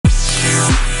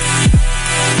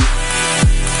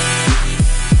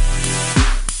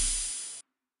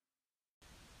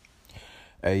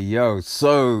Hey yo,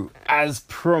 so as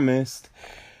promised,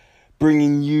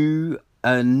 bringing you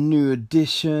a new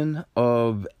edition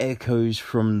of Echoes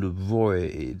from the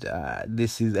Void.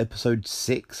 This is episode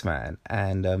 6, man,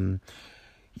 and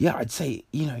yeah, I'd say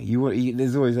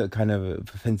there's always a kind of a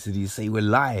propensity to say we're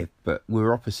live, but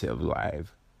we're opposite of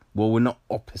live. Well, we're not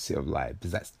opposite of live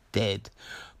because that's dead,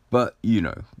 but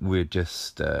we're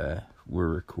just we're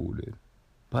recorded,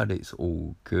 but it's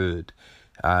all good.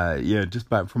 Just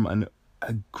back from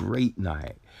a great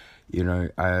night.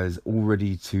 I was all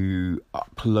ready to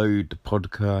upload the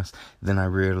podcast. Then I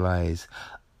realized,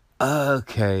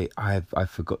 okay, I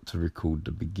forgot to record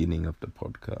the beginning of the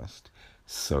podcast.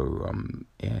 So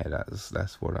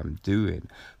that's what I'm doing.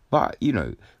 But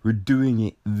we're doing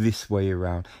it this way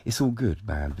around. It's all good,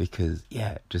 man, because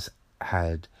just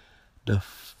had the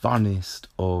funnest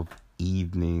of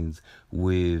evenings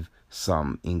with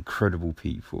some incredible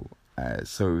people.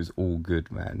 So it was all good,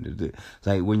 man.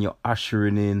 Like when you're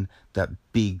ushering in that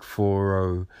big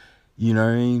 4-0, you know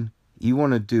what I mean? You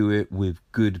want to do it with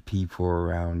good people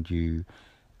around you.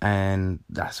 And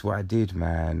that's what I did,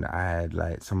 man. I had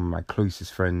like some of my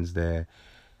closest friends there.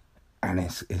 And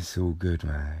it's all good,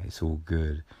 man. It's all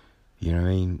good. You know what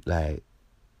I mean? Like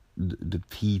the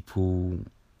people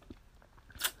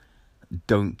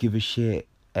don't give a shit.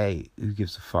 Hey, who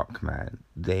gives a fuck, man?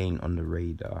 They ain't on the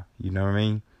radar. You know what I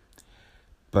mean?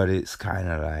 But it's kind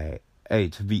of like, hey,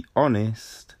 to be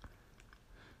honest,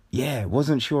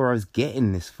 wasn't sure I was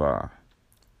getting this far.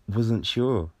 Wasn't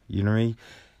sure, you know what I mean?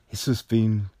 It's just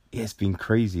been, it's been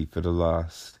crazy for the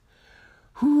last,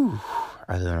 I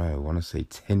don't know, I want to say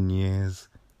 10 years.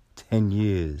 10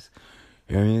 years.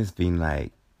 You know what I mean? It's been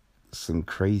like some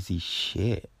crazy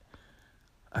shit.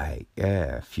 Like,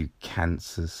 a few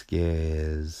cancer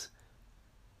scares.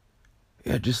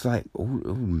 Yeah, just like all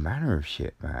manner of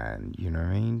shit, man. You know what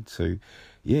I mean? So,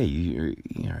 you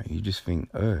just think,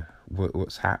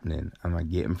 what's happening? Am I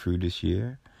getting through this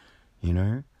year?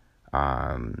 And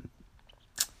to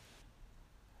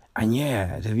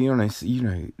be honest,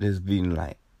 there's been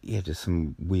like, just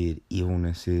some weird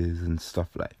illnesses and stuff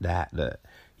like that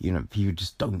people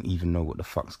just don't even know what the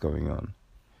fuck's going on.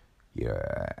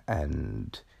 Yeah,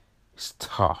 and it's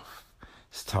tough.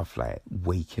 It's tough, like,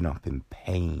 waking up in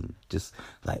pain, just,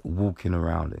 like, walking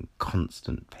around in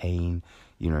constant pain.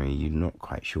 You're not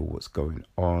quite sure what's going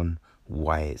on,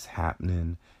 why it's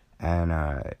happening. And,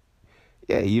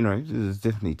 there's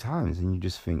definitely times and you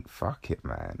just think, fuck it,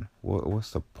 man.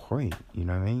 What's the point? You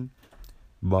know what I mean?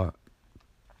 But,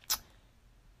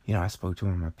 I spoke to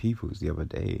one of my peoples the other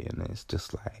day and it's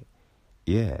just like,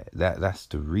 that's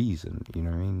the reason, you know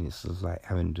what I mean? It's just like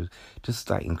having just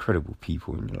like incredible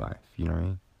people in your life, you know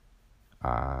what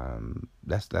I mean?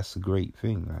 That's a great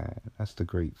thing, man. That's the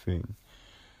great thing.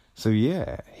 So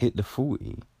hit the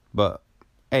 40. But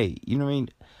hey, you know what I mean?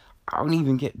 I don't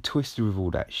even get twisted with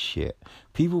all that shit.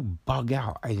 People bug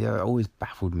out. It always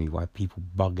baffled me why people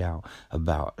bug out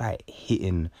about like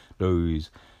hitting those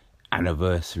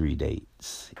anniversary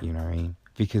dates, you know what I mean?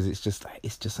 Because it's just like,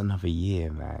 it's just another year,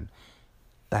 man.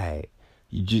 Like,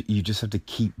 you just have to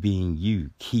keep being you,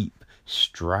 keep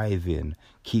striving,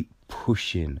 keep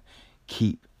pushing,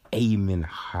 keep aiming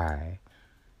high.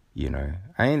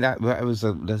 That's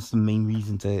the main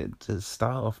reason to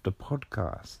start off the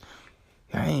podcast.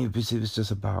 Because it was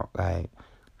just about like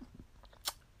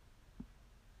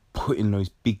putting those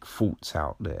big thoughts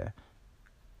out there.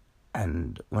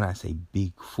 And when I say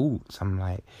big thoughts, I'm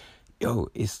like,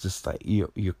 it's just like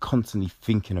you're constantly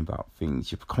thinking about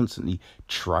things. You're constantly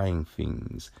trying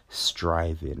things,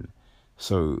 striving.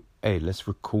 So, hey, let's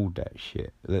record that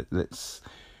shit. Let's,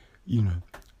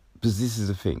 because this is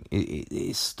the thing.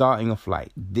 It's starting off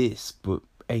like this, but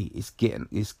hey, it's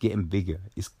getting bigger.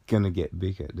 It's gonna get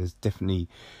bigger. There's definitely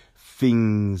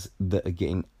things that are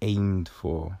getting aimed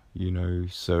for,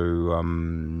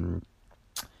 So,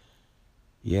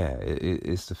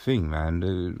 it's the thing,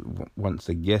 man. Once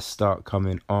the guests start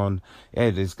coming on,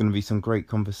 there's going to be some great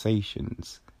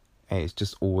conversations. It's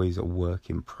just always a work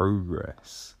in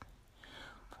progress.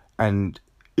 And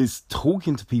it's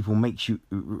talking to people makes you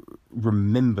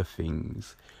remember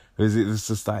things. Because it was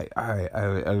just like,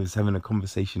 I was having a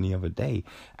conversation the other day,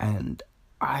 and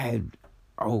my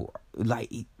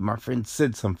friend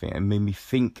said something and made me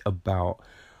think about,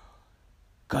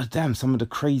 goddamn, some of the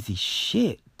crazy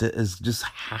shit that has just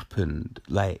happened,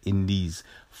 like, in these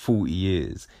 40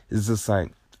 years. It's just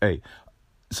like, hey,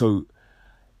 so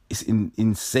it's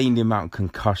insane the amount of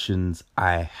concussions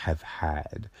I have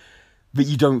had. But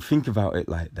you don't think about it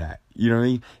like that. You know what I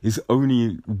mean? It's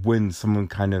only when someone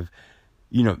kind of,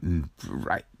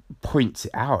 points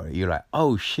it out. You're like,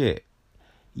 oh, shit.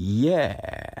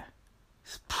 Yeah.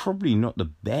 it's probably not the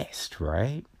best,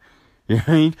 right? You know what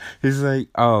I mean? It's like,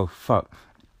 oh, fuck.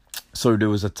 So there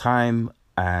was a time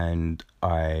and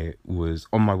I was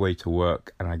on my way to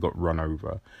work and I got run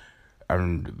over.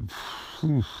 And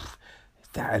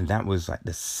that was like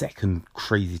the second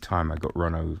crazy time I got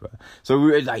run over. So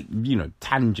we were like,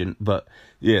 tangent, but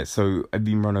yeah, so I've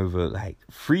been run over like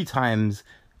 3 times,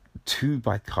 2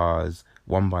 by cars,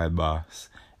 1 by a bus,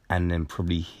 and then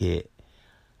probably hit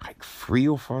like 3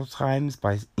 or 4 times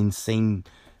by insane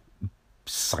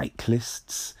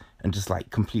cyclists and just like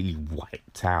completely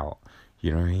wiped out.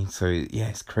 You know what I mean? So yeah,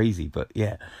 it's crazy, but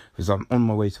yeah, because I'm on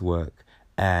my way to work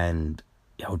and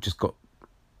I just got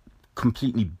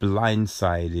completely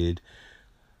blindsided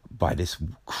by this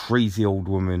crazy old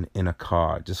woman in a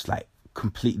car, just like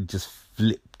completely just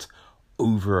flipped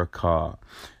over a car.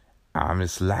 I'm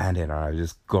just landing and I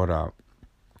just got up.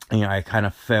 I kind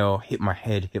of fell, hit my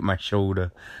head, hit my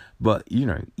shoulder. But,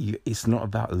 it's not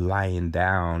about lying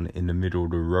down in the middle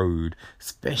of the road,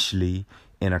 especially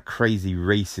in a crazy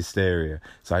racist area.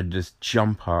 So I just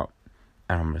jump up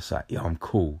and I'm just like, yo, I'm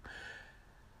cool.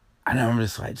 And I'm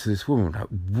just like to this woman, like,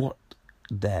 what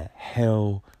the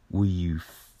hell were you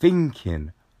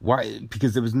thinking? Why?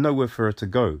 Because there was nowhere for her to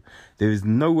go. There was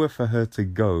nowhere for her to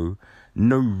go.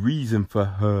 No reason for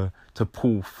her to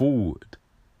pull forward.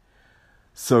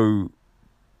 So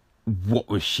what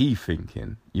was she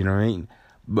thinking? You know what I mean?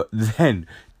 But then,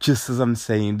 just as I'm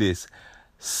saying this,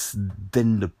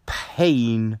 then the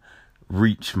pain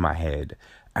reached my head.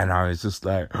 And I was just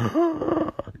like,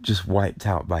 just wiped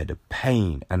out by the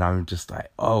pain. And I'm just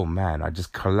like, oh man, I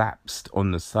just collapsed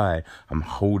on the side. I'm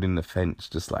holding the fence,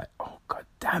 just like, oh god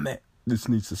damn it. This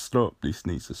needs to stop. This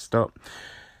needs to stop.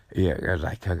 Yeah,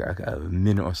 like a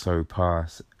minute or so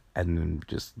passed. And then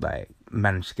just like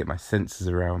managed to get my senses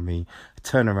around me. I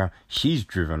turn around, she's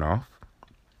driven off.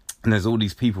 And there's all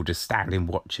these people just standing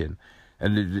watching.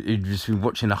 And it just been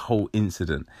watching the whole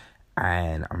incident.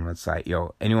 And I'm just like,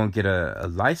 yo, anyone get a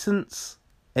license?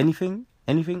 Anything?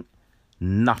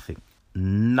 Nothing.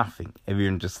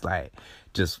 Everyone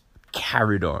just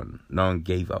carried on. No one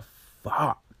gave a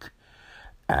fuck.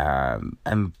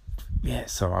 And yeah,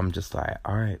 so I'm just like,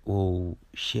 all right, well,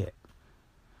 shit.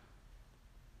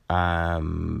 All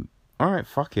right,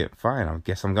 fuck it, fine. I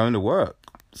guess I'm going to work.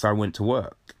 So I went to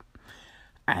work.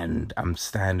 And I'm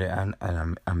standing and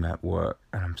I'm at work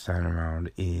and I'm standing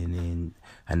around and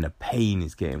the pain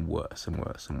is getting worse and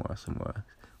worse.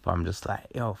 But I'm just like,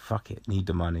 yo, fuck it, need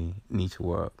the money, need to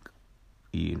work,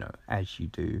 as you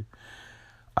do.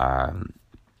 And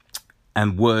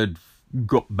word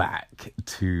got back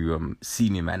to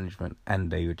senior management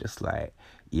and they were just like,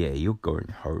 yeah, you're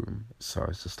going home. So I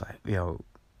was just like, yo,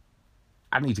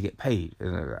 I need to get paid.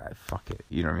 And they're like, fuck it,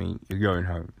 you know what I mean? You're going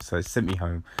home. So they sent me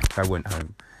home. So I went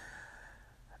home.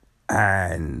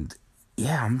 And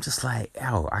yeah, I'm just like,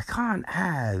 yo, I can't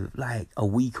have like a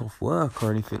week off work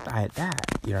or anything like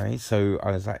that, you know? So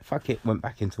I was like, fuck it, went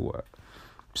back into work.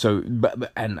 So,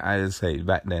 but and as I say,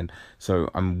 back then, so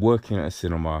I'm working at a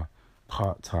cinema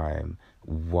part-time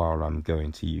while I'm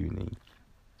going to uni.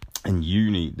 And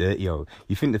uni,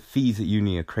 you think the fees at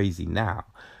uni are crazy now.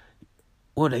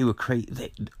 Well, they were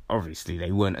crazy. Obviously,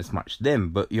 they weren't as much then,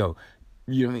 but you know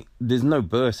what I mean? There's no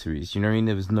bursaries, you know what I mean?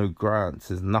 There was no grants,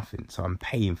 there's nothing. So I'm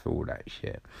paying for all that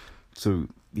shit. So,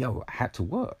 I had to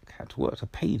work to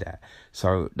pay that.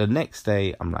 So the next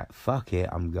day, I'm like, fuck it,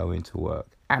 I'm going to work.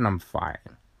 And I'm fine.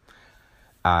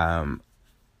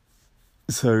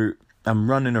 So I'm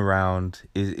running around.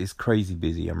 It's crazy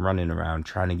busy. I'm running around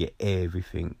trying to get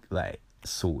everything, like,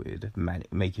 sorted,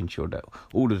 making sure that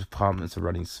all the departments are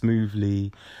running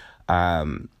smoothly,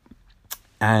 and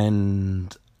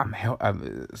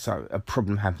so a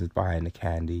problem happens behind the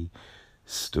candy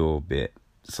store bit,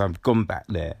 so I've gone back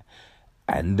there,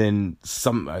 and then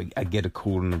I get a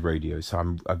call on the radio,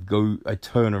 so I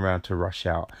turn around to rush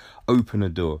out, open the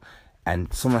door,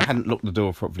 and someone hadn't locked the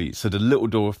door properly, so the little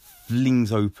door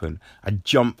flings open. I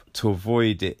jump to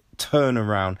avoid it, turn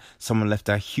around, someone left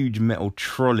a huge metal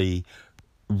trolley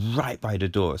right by the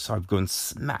door, so I've gone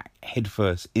smack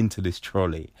headfirst into this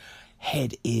trolley.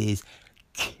 Head is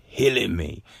killing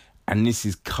me, and this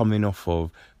is coming off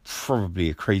of probably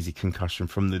a crazy concussion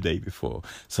from the day before.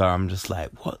 So I'm just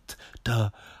like, what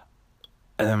the?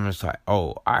 And I'm just like,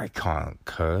 oh, I can't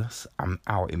curse. I'm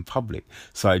out in public.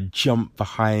 So I jump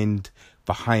behind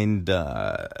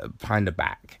the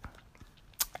back,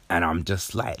 and I'm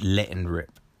just like letting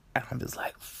rip. And I'm just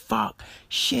like, fuck,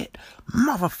 shit,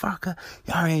 motherfucker.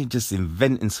 I mean, just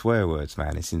inventing swear words,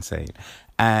 man. It's insane.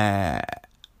 And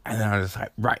then I was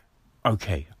like, right,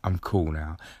 okay, I'm cool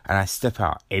now. And I step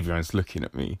out, everyone's looking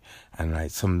at me, and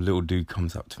like some little dude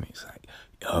comes up to me. He's like,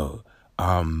 yo,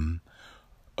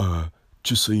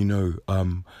 just so you know,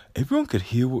 everyone could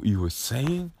hear what you were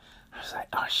saying. I was like,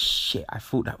 oh shit, I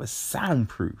thought that was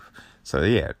soundproof. So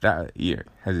yeah, as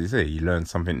you say, you learn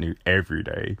something new every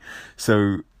day.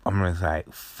 So I'm just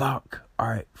like, fuck,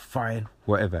 alright, fine,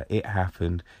 whatever, it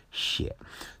happened, shit.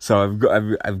 So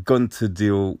I've gone to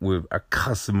deal with a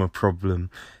customer problem.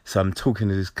 So I'm talking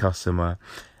to this customer,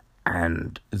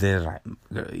 and they're like,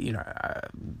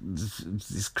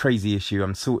 this crazy issue,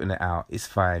 I'm sorting it out, it's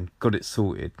fine, got it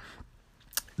sorted.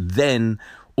 Then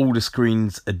all the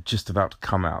screens are just about to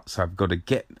come out, so I've got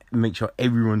to make sure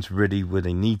everyone's ready where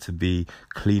they need to be,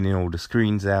 cleaning all the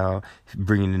screens out,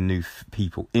 bringing the new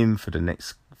people in for the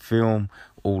next film,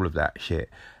 all of that shit.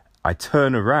 I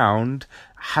turn around,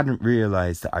 hadn't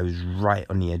realised that I was right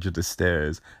on the edge of the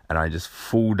stairs, and I just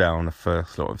fall down the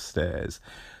first lot of stairs.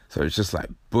 So it's just like,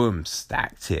 boom,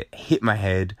 stacked it, hit my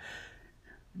head,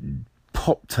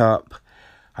 popped up.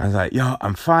 I was like, yo,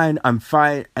 I'm fine.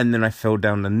 And then I fell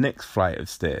down the next flight of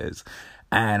stairs,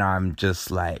 and I'm just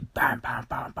like, bam, bam,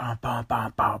 bam, bam, bam,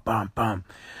 bam, bam, bam, bam.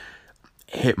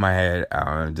 Hit my head, and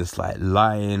I'm just like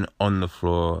lying on the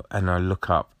floor, and I look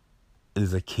up,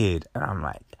 there's a kid, and I'm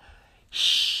like,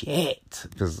 shit.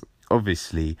 Because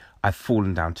obviously, I've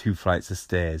fallen down 2 flights of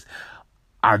stairs.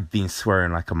 I've been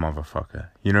swearing like a motherfucker,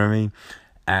 you know what I mean?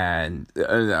 And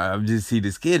I just see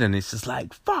this kid, and it's just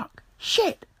like, fuck,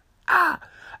 shit,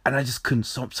 and I just couldn't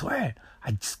stop swearing.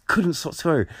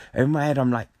 In my head, I'm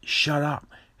like, shut up.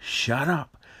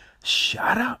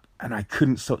 And I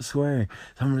couldn't stop swearing.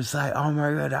 So I'm just like, oh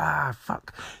my God,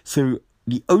 fuck. So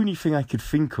the only thing I could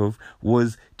think of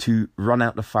was to run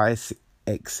out the fire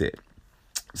exit.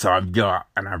 So I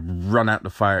run out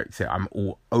the fire exit. I'm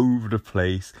all over the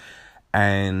place.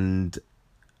 And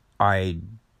I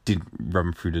didn't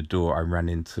run through the door. I ran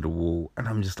into the wall. And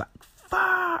I'm just like,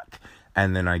 fuck.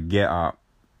 And then I get up,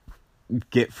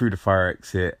 get through the fire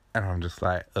exit, and I'm just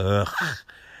like, ugh.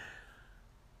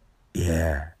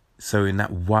 Yeah. So in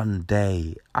that one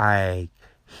day, I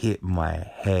hit my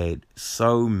head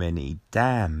so many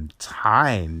damn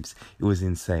times. It was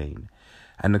insane.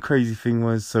 And the crazy thing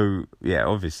was, so yeah,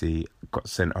 obviously got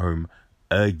sent home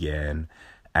again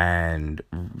and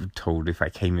told if I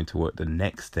came into work the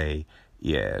next day,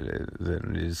 yeah,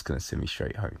 then they're just going to send me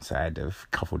straight home. So I had a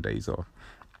couple of days off.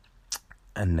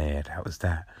 And yeah, that was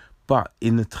that. But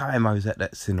in the time I was at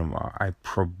that cinema, I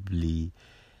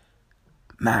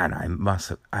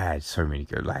had so many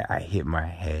good, like, I hit my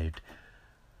head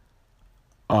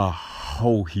a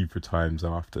whole heap of times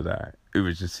after that. It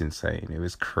was just insane. It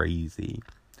was crazy.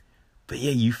 But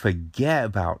yeah, you forget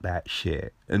about that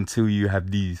shit until you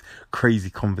have these crazy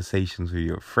conversations with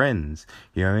your friends.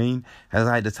 You know what I mean? As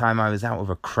like the time I was out with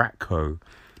a crack co,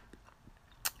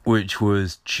 which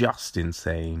was just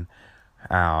insane.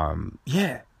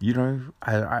 Yeah, you know,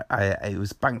 it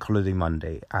was Bank Holiday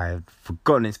Monday. I had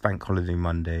forgotten it's Bank Holiday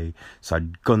Monday, so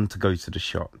I'd gone to go to the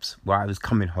shops. Well, I was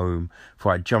coming home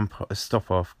before I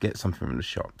stop off, get something from the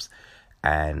shops,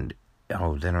 and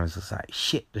then I was just like,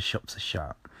 shit, the shops are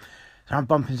shut. And I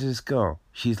bump into this girl.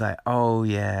 She's like, oh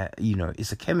yeah, you know,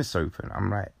 it's a chemist open. I'm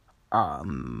like,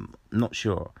 not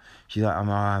sure. She's like,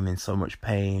 I'm in so much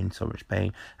pain.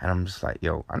 And I'm just like,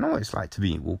 yo, I know what it's like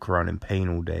to walk around in pain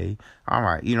all day. All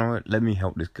right, you know what? Let me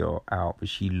help this girl out. But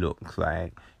she looks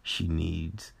like she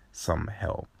needs some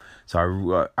help.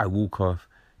 So I walk off,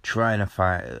 trying to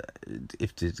find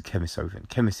if the chemist open.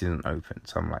 Chemist isn't open.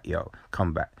 So I'm like, yo,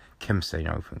 come back. Chemist ain't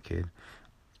open, kid.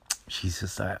 She's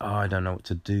just like, oh, I don't know what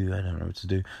to do.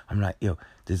 I'm like, yo,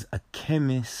 there's a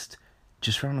chemist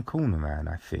just around the corner, man,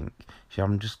 I think.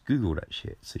 I'm just Google that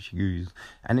shit. So she goes,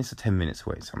 and it's a 10 minutes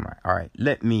away. So I'm like, all right,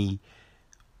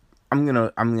 I'm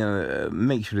gonna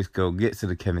make sure this girl gets to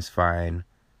the chemist fine,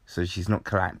 so she's not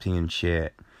collapsing and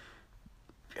shit.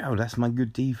 Yo, that's my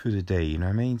good deed for the day, you know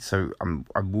what I mean? So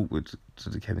I walk to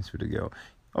the chemist with the girl.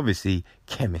 Obviously,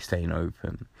 chemist ain't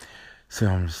open. So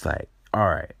I'm just like, all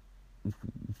right,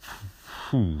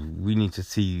 we need to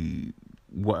see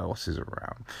what else is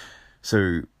around.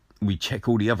 So we check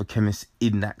all the other chemists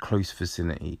in that close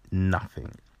vicinity.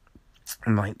 Nothing.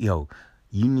 I'm like, yo,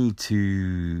 you need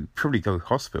to probably go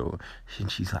hospital.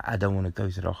 And she's like, I don't want to go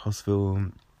to the hospital.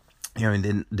 You know,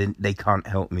 and then they can't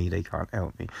help me.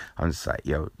 I'm just like,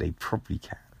 yo, they probably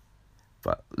can.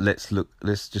 But let's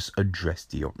just address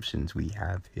the options we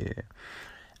have here.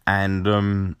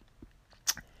 And,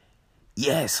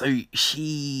 yeah, so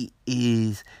she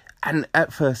is, and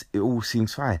at first it all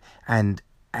seems fine. And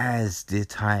as the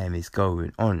time is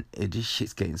going on, this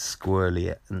shit's getting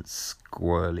squirrelier and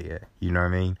squirrelier, you know what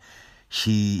I mean?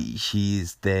 she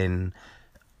is then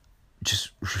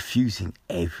just refusing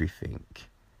everything.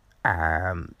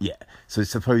 So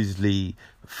supposedly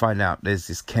find out there's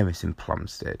this chemist in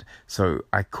Plumstead. So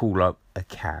I call up a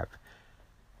cab.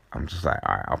 I'm just like,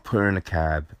 alright, I'll put her in a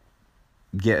cab,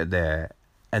 get her there,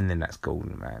 and then that's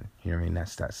golden, man. You know what I mean?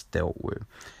 That's dealt with.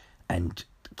 And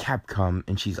cab come,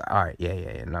 and she's like, alright,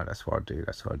 yeah, no, that's what I'll do.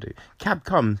 Cab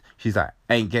comes, she's like,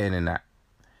 ain't getting in that.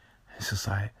 It's just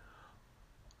like,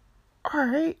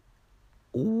 alright,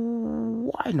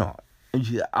 why not? And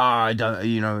she's like, I don't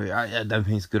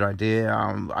think it's a good idea.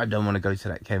 I don't want to go to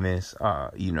that chemist.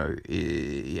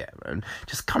 And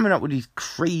just coming up with these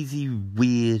crazy,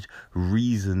 weird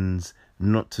reasons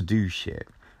not to do shit.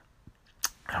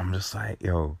 I'm just like,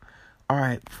 yo, all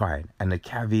right, fine. And the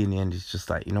cabbie in the end is just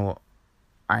like, you know what?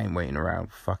 I ain't waiting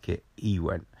around. Fuck it. He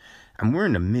went. And we're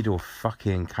in the middle of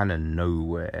fucking kind of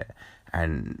nowhere.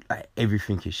 And like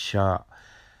everything is shut.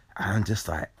 And I'm just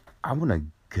like, I want to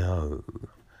go.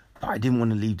 But I didn't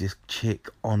want to leave this chick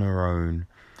on her own.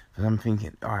 Because I'm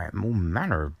thinking, all right, all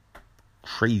manner of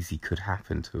crazy could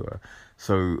happen to her.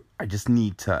 So I just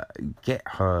need to get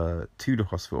her to the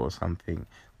hospital or something.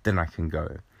 Then I can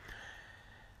go.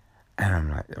 And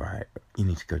I'm like, all right, you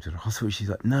need to go to the hospital. She's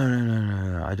like,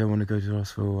 no, I don't want to go to the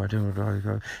hospital. I don't want to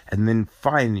go. And then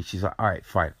finally she's like, all right,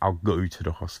 fine, I'll go to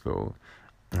the hospital.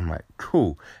 I'm like,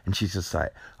 cool. And she's just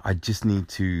like, I just need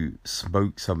to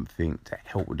smoke something to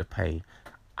help with the pain.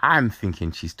 I'm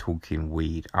thinking she's talking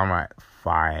weed. I'm like,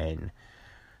 fine.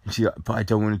 And she's like, but I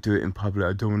don't want to do it in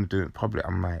public.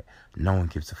 I'm like, no one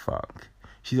gives a fuck.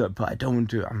 She's like, but I don't want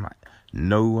to do it. I'm like,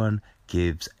 no one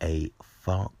gives a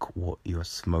fuck what you're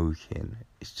smoking.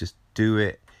 It's just do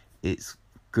it. It's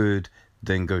good.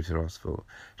 Then go to the hospital.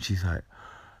 She's like,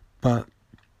 but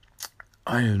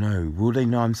I don't know. Will they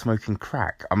know I'm smoking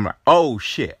crack? I'm like, oh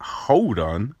shit, hold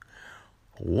on.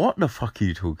 What the fuck are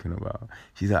you talking about?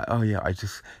 She's like, oh yeah,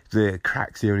 the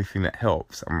crack's the only thing that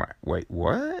helps. I'm like, wait,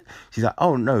 what? She's like,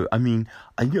 oh no, I mean,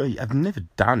 I've never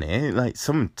done it. Like,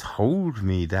 someone told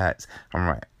me that. I'm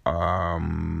like,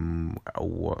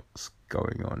 what's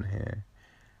going on here?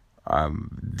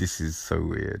 This is so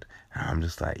weird. And I'm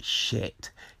just like,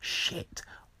 shit.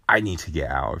 I need to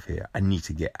get out of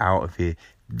here.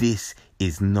 This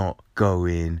is not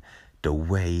going the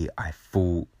way I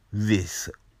thought this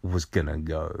was gonna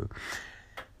go.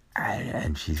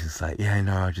 And she's just like, yeah,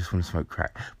 no, I just want to smoke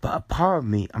crack. But a part of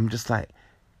me, I'm just like,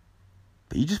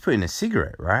 but you just put in a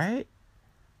cigarette, right?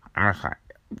 And I was like,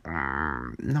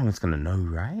 no one's gonna know,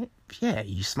 right? Yeah,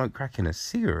 you smoke crack in a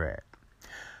cigarette.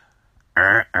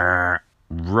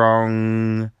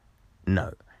 Wrong.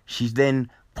 No. She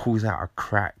then pulls out a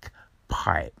crack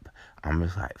pipe. I'm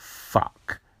just like,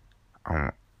 fuck.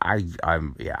 I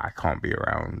can't be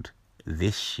around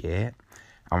this shit.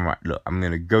 I'm like, look, I'm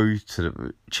gonna go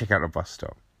check out the bus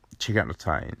stop, check out the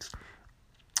times,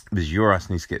 because your ass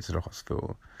needs to get to the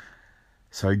hospital.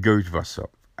 So I go to the bus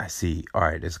stop. I see, all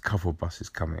right, there's a couple of buses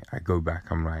coming. I go back.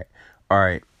 I'm like, all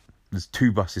right, there's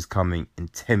 2 buses coming in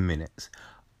 10 minutes.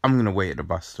 I'm gonna wait at the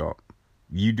bus stop.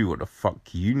 You do what the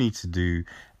fuck you need to do.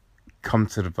 Come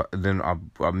to the bus. Then I'll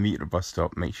meet at the bus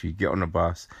stop. Make sure you get on the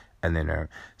bus, and then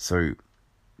so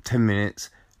 10 minutes.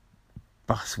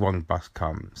 One bus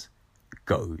comes,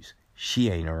 goes. She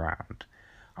ain't around.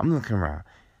 I'm looking around.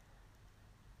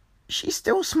 She's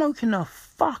still smoking a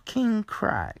fucking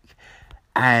crack,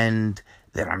 and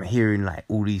then I'm hearing like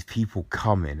all these people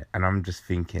coming, and I'm just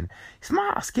thinking, is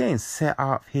my ass getting set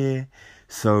up here?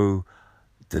 So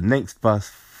the next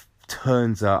bus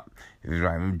turns up.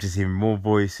 I'm just hearing more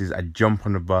voices. I jump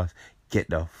on the bus, get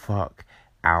the fuck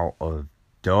out of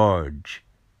Dodge.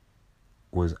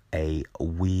 Was a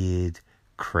weird,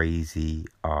 crazy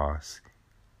ass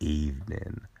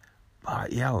evening.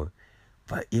 But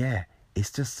yeah,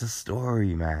 it's just a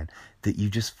story, man, that you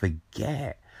just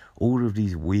forget. All of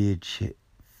these weird shit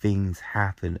things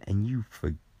happen and you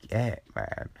forget,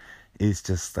 man. It's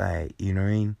just like, you know what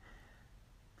I mean?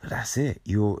 But that's it.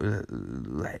 You're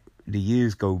like, the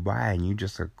years go by and you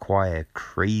just acquire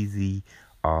crazy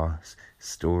ass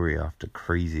story after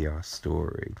crazy ass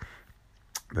story.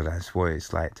 But that's what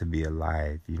it's like to be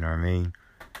alive, you know what I mean?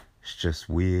 It's just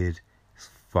weird, it's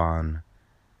fun.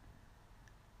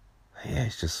 Yeah,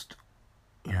 it's just,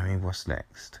 you know what I mean? What's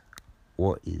next?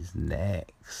 What is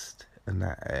next? And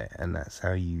that's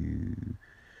how you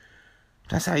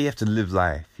have to live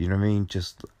life, you know what I mean?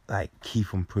 Just like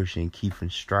keep on pushing, keep on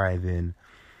striving,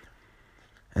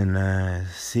 and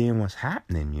seeing what's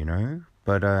happening, you know?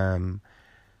 But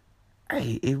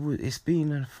hey, it's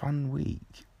been a fun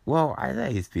week. Well, I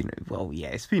think it's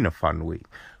been a fun week,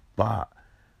 but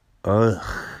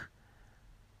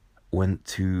went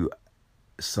to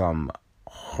some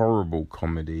horrible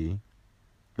comedy,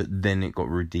 but then it got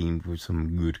redeemed with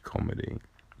some good comedy.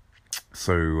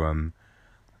 So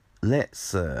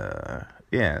let's I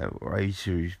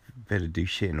should better do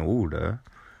shit in order.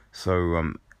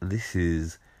 So this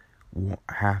is what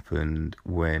happened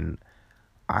when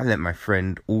I let my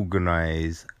friend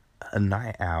organise a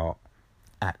night out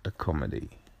at the comedy.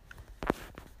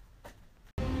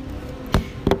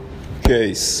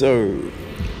 Okay, so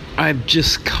I've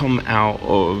just come out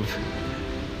of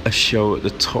a show at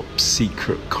the Top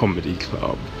Secret Comedy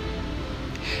Club,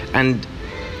 and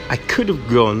I could have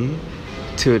gone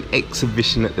to an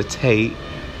exhibition at the Tate,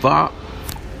 but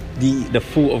the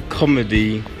thought of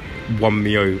comedy won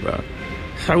me over.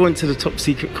 So I went to the Top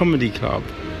Secret Comedy Club.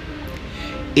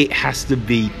 It has to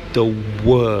be the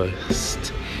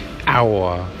worst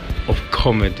hour of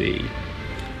comedy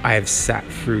I have sat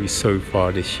through so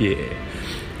far this year.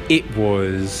 It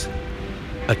was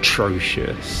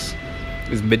atrocious. It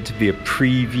was meant to be a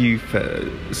preview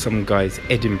for some guy's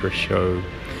Edinburgh show,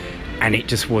 and it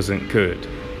just wasn't good.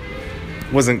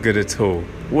 Wasn't good at all.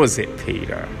 Was it,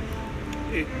 Peter?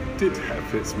 It did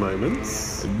have its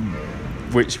moments.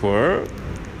 Which were?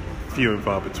 Few and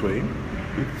far between.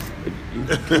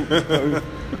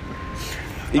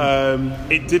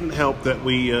 It didn't help that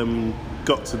we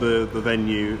got to the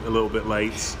venue a little bit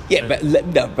late. Yeah,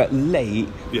 but late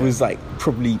was like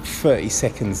probably 30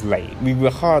 seconds late. We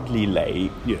were hardly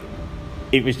late. Yeah.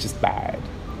 It was just bad.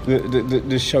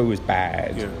 The show was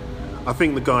bad. Yeah. I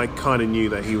think the guy kind of knew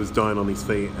that he was dying on his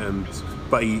feet,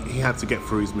 but he had to get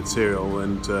through his material,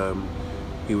 and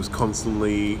he was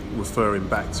constantly referring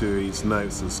back to his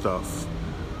notes and stuff.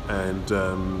 And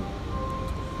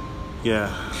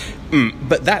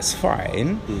but that's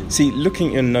fine. See, looking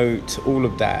at your notes, all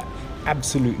of that,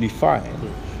 absolutely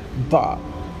fine. But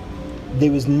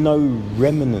there was no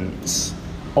remnants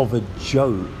of a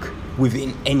joke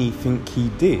within anything he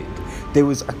did. There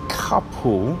was a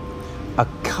couple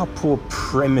of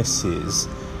premises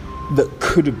that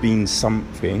could have been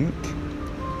something,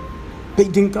 but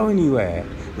it didn't go anywhere.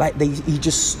 Like he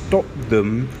just stopped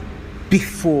them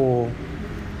before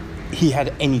he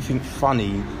had anything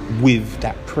funny with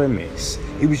that premise.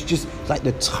 It was just like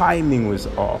the timing was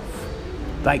off.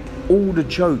 Like all the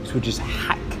jokes were just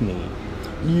hackney.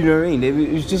 You know what I mean?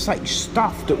 It was just like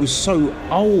stuff that was so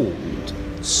old,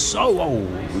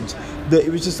 that it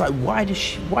was just like, why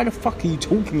the fuck are you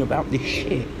talking about this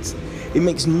shit? It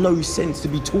makes no sense to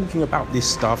be talking about this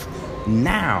stuff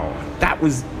now. That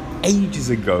was ages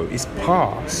ago. It's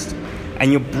past,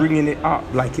 and you're bringing it up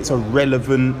like it's a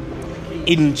relevant,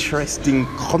 interesting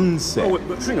concept. Oh,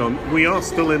 but hang on, we are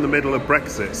still in the middle of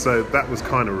Brexit, so that was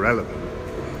kind of relevant.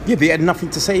 Yeah, but he had nothing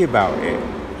to say about it.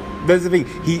 There's the thing.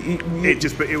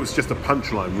 It was just a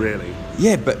punchline, really.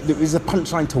 Yeah, but there was a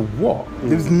punchline to what?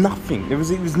 There was nothing. It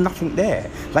was nothing there.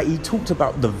 Like, he talked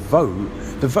about the vote.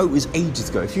 The vote was ages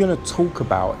ago. If you're gonna talk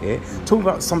about it, talk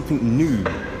about something new.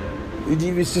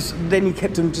 It was just. Then he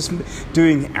kept on just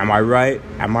doing. Am I right?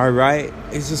 Am I right?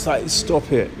 It's just like,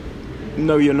 stop it.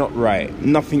 No, you're not right.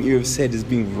 Nothing you have said has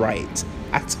been right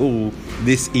at all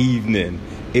this evening.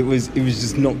 It was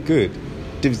just not good.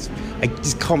 I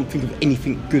just can't think of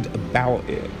anything good about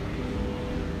it.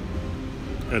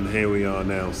 And here we are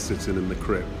now sitting in the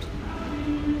crypt.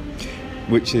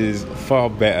 Which is far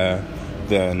better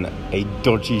than a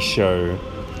dodgy show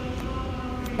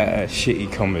at a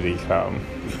shitty comedy club.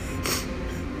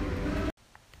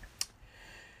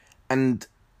 And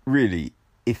really,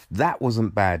 if that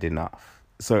wasn't bad enough,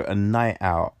 so a night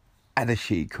out at a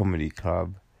shitty comedy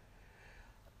club,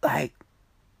 like,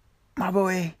 my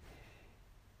boy,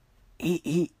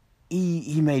 he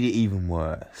made it even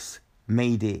worse.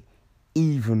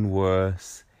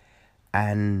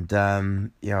 And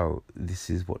this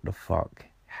is what the fuck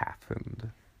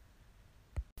happened.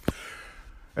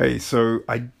 Hey, so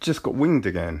I just got winged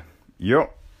again.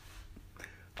 Yup.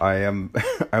 I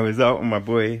was out with my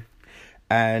boy,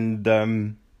 and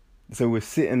so we're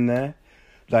sitting there,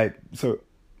 like, so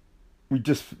we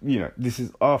just, this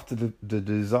is after the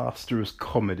disastrous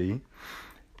comedy.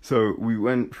 So we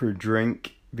went for a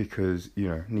drink because,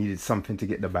 needed something to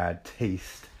get the bad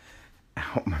taste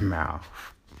out my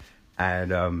mouth.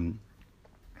 And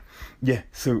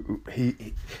so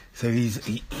he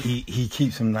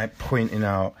keeps on like pointing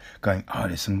out, going, oh,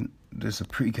 there's a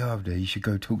pretty girl over there, you should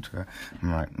go talk to her.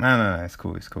 I'm like, no, it's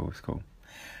cool.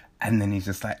 And then he's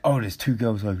just like, oh, there's two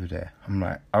girls over there. I'm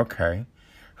like, okay,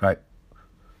 right.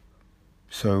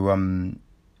 So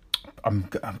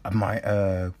I might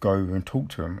go over and talk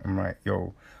to him. I'm like,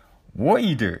 yo, what are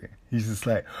you doing? He's just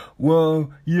like,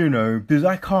 well, because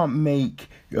I can't make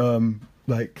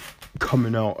like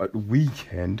coming out at the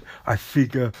weekend, I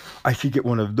figure I should get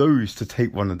one of those to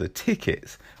take one of the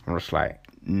tickets. I'm just like,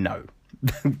 no,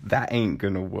 that ain't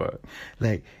gonna work.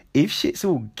 Like, if shit's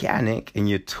organic and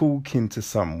you're talking to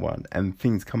someone and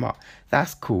things come up,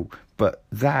 that's cool. But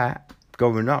that,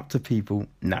 going up to people,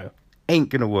 no, ain't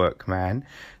gonna work, man.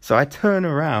 So I turn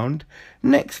around,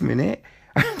 next minute,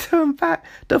 I turn back,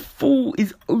 the fool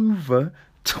is over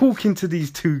talking to these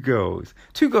two girls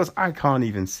I can't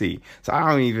even see, so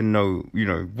I don't even know,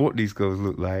 what these girls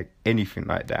look like, anything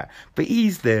like that, but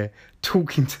he's there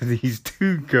talking to these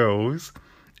two girls,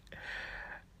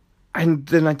 and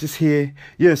then I just hear,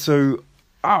 so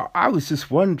I was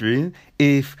just wondering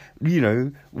if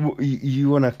you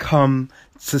want to come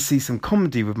to see some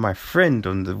comedy with my friend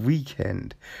on the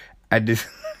weekend. And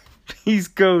these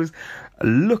girls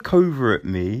look over at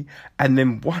me, and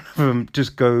then one of them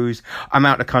just goes, I'm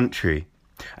out the country.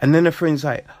 And then a friend's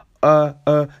like,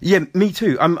 yeah, me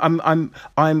too. I'm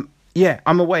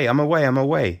away.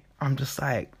 I'm just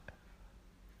like,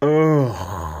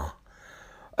 oh,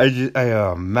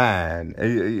 oh man,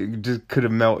 it just could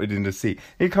have melted in the seat.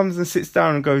 He comes and sits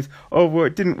down and goes, oh, well,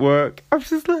 it didn't work. I was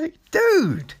just like,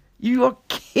 dude, you are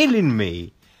killing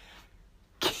me.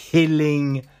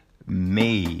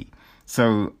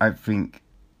 So I think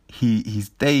his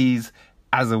days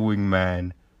as a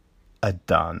wingman are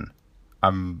done.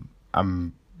 I'm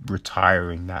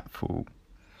retiring that fool.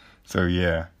 So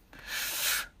yeah.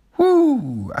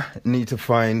 Woo! I need to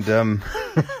find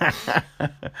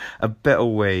a better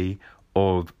way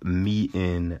of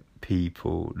meeting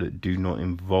people that do not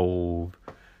involve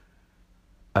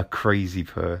a crazy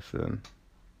person.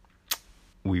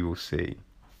 We will see.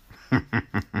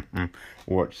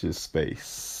 Watch this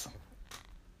space.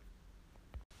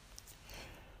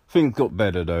 Things got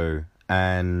better though,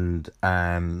 and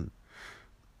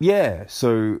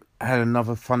so I had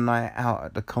another fun night out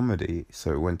at the comedy.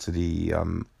 So went to the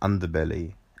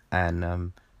Underbelly,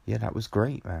 and that was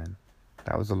great, man.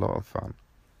 That was a lot of fun.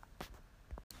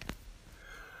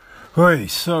 Right,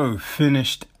 so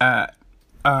finished at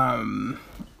Underbelly.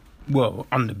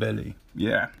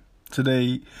 Yeah,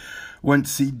 today went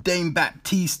to see Dane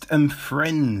Baptiste and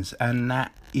Friends, and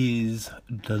that is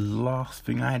the last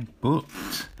thing I had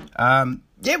booked.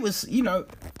 It was, it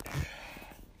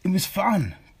was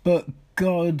fun, but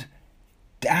god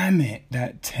damn it,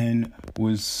 that tent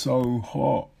was so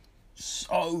hot.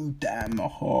 So damn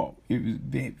hot. It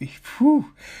was,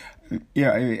 whew.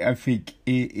 Yeah, I think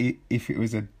if it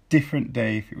was a different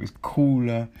day, if it was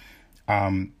cooler,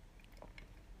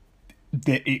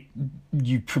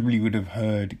 you probably would have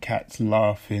heard cats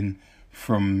laughing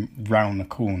from round the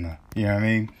corner, you know what I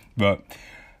mean? But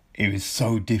it was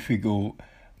so difficult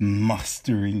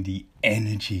mustering the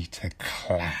energy to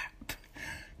clap.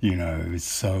 It was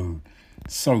so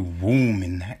warm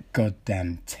in that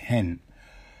goddamn tent.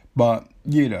 But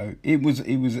it was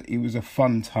a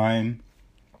fun time.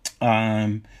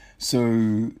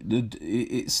 So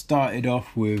it started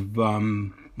off with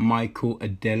Michael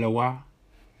Adelowa.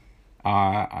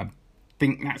 I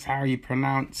think that's how you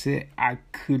pronounce it. I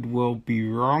could well be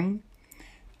wrong.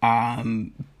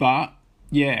 But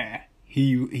yeah,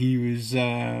 he was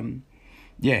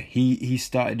he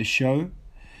started the show.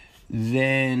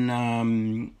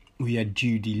 Then we had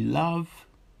Judy Love.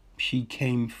 She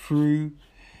came through.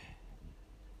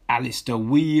 Alistair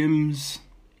Williams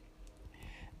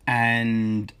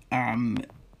and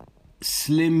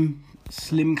Slim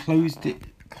closed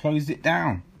it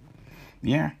down.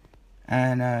 Yeah.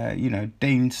 And,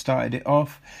 Dane started it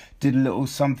off, did a little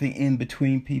something in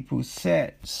between people's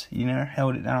sets,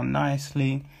 held it down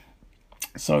nicely.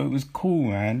 So it was cool,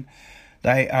 man.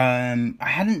 Like, I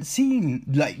hadn't seen,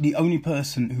 the only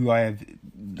person who I have,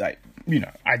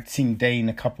 I'd seen Dane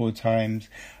a couple of times,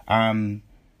 and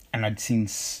I'd seen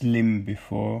Slim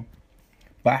before,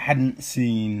 but I hadn't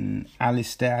seen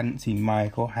Alistair, hadn't seen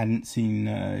Michael, hadn't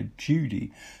seen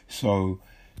Judy. So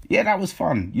yeah, that was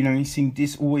fun. He seemed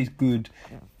always good,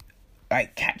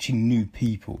 catching new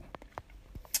people.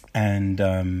 And,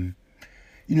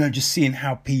 just seeing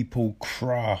how people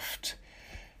craft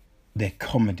their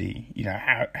comedy,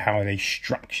 how they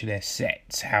structure their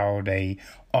sets, how they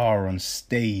are on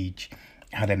stage,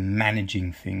 how they're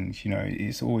managing things.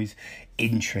 It's always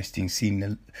interesting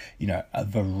seeing a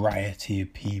variety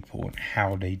of people and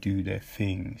how they do their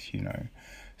things,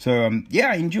 So,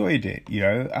 I enjoyed it,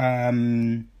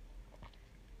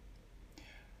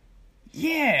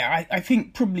 I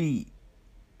think probably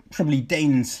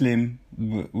Dane and Slim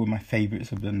were my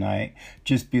favourites of the night,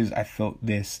 just because I felt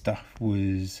their stuff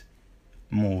was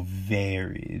more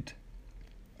varied.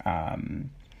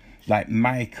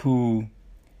 Michael,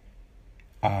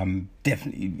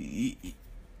 Definitely,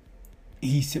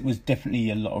 he was definitely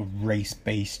a lot of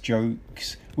race-based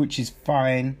jokes, which is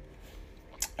fine.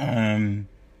 But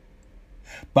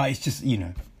it's just,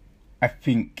 I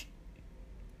think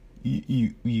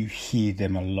you hear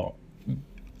them a lot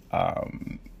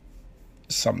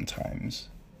sometimes.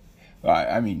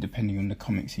 I mean, depending on the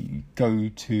comics that you go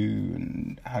to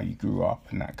and how you grew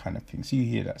up and that kind of thing. So you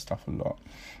hear that stuff a lot.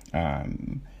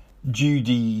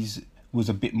 Judy's was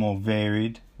a bit more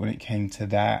varied when it came to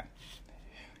that.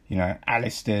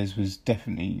 Alistair's was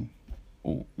definitely,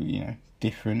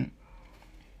 different.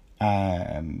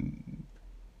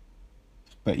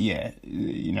 But yeah,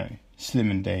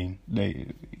 Slim and Dane,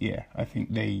 I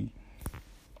think they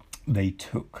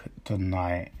took the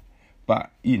night.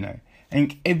 But, I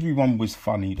think everyone was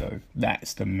funny though.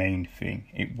 That's the main thing.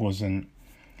 It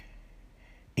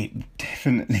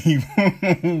definitely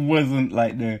wasn't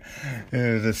like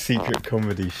the secret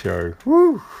comedy show.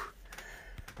 Woo!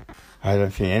 I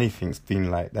don't think anything's been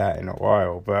like that in a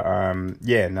while. But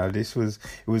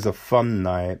it was a fun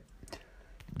night.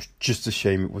 Just a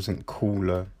shame it wasn't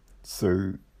cooler,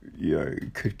 so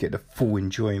you could get the full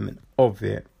enjoyment of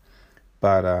it.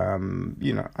 But I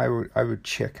would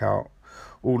check out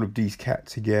all of these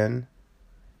cats again.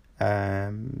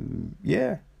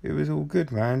 It was all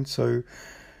good, man. So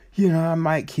I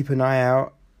might keep an eye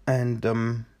out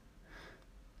and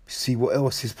see what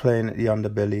else is playing at the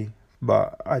Underbelly.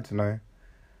 But I don't know.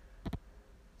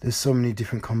 There's so many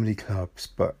different comedy clubs,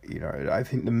 but I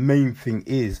think the main thing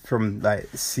is from like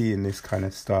seeing this kind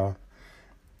of stuff.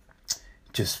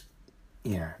 Just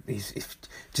it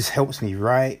just helps me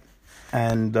write,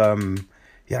 and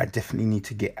I definitely need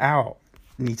to get out.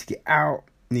 Need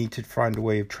to find a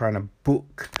way of trying to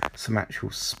book some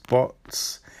actual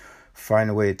spots.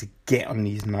 Find a way to get on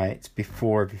these nights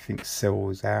before everything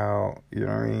sells out. You know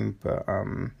what I mean? But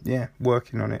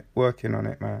working on it,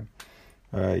 man.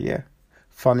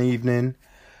 Fun evening,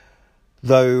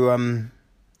 though.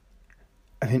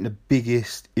 I think the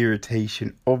biggest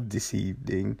irritation of this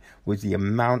evening was the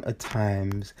amount of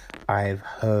times I've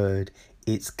heard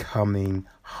 "It's Coming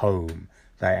Home."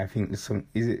 Like, I think the song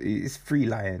it's Three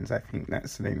Lions. I think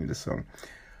that's the name of the song.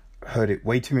 Heard it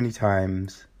way too many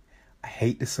times. I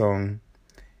hate the song.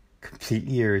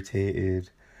 Completely irritated.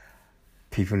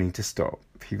 People need to stop.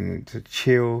 People need to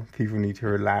chill. People need to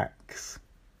relax.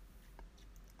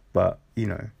 But,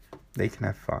 they can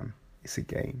have fun. It's a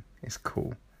game. It's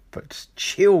cool. But just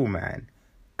chill, man.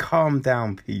 Calm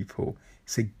down, people.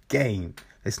 It's a game.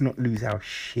 Let's not lose our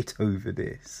shit over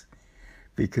this.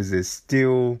 Because there's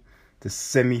still the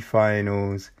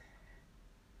semi-finals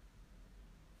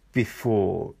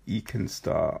before you can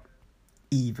start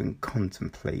even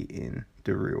contemplating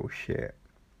the real shit.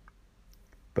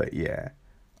 But yeah,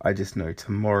 I just know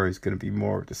tomorrow's going to be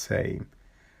more of the same.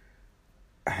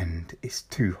 And it's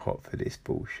too hot for this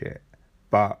bullshit.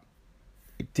 But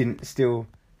it still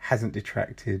hasn't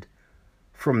detracted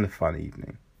from the fun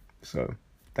evening. So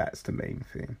that's the main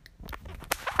thing.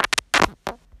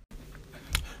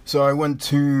 So I went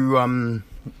to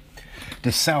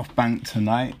the South Bank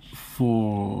tonight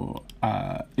for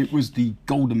it was the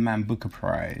Golden Man Booker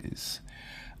Prize.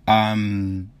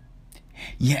 And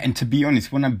to be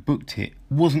honest, when I booked it,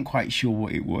 wasn't quite sure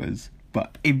what it was.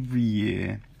 But every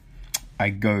year I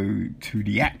go to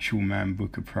the actual Man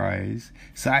Booker Prize.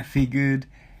 So I figured,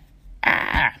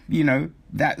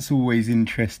 that's always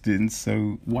interesting.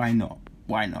 So why not?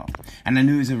 And I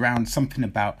knew it was around something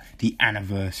about the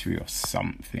anniversary or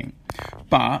something.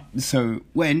 But, so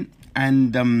went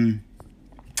and,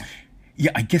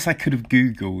 I guess I could have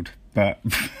Googled, but,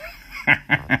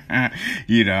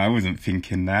 I wasn't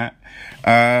thinking that.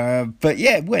 But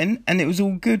went and it was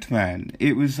all good, man.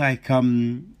 It was like,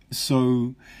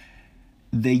 so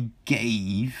they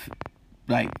gave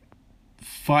like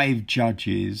 5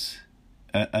 judges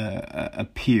a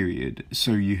period.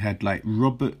 So you had like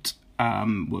Robert,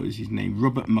 what was his name?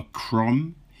 Robert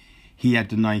McCrum. He had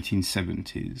the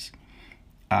 1970s.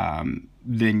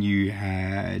 Then you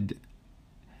had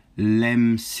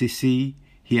Lem Sissy.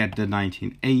 He had the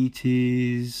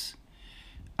 1980s.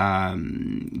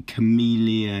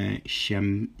 Camelia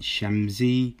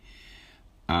Shamsi.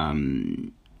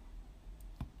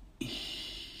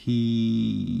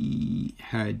 He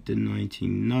had the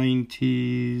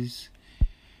 1990s.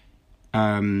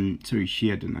 She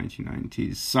had the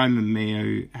 1990s. Simon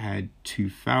Mayo had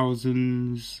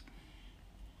 2000s.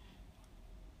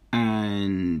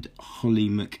 And Holly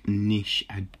McNish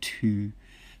had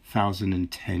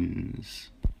 2010s.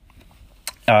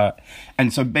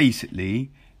 And so basically,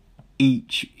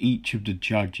 each of the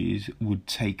judges would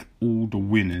take all the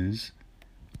winners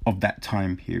of that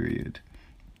time period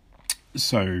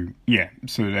So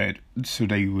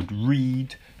they would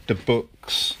read the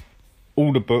books,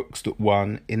 all the books that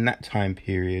won in that time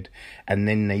period, and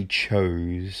then they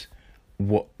chose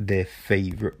what their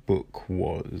favourite book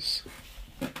was.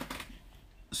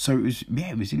 So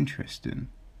it was interesting,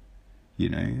 you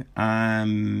know. I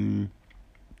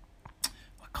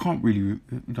can't really,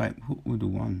 like, what were the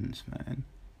ones, man?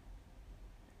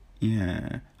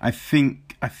 Yeah,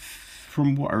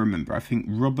 from what I remember, I think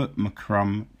Robert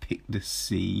McCrum picked the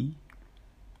sea.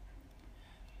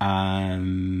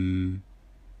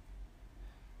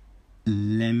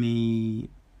 Lemmy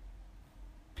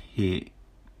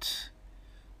picked...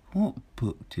 What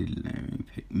book did Lemmy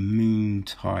pick? Moon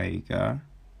Tiger.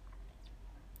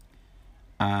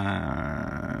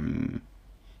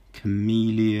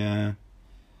 Camellia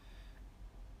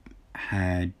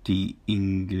had The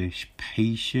English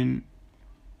Patient.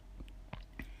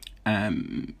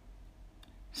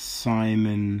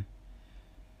 Simon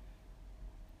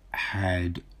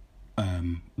had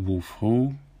Wolf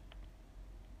Hall.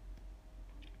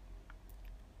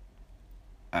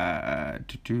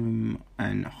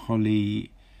 And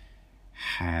Holly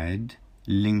had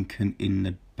Lincoln in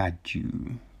the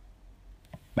Badu.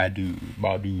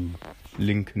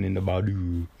 Lincoln in the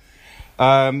Badu.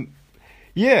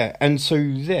 Yeah, and so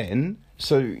then,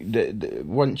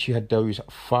 once you had those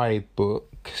 5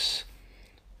 books,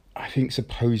 I think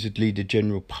supposedly the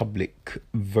general public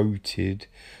voted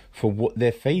for what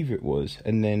their favourite was,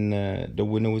 and then the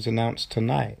winner was announced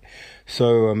tonight.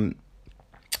 So,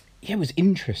 yeah, it was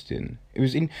interesting. It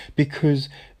was because,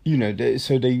 you know,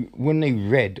 when they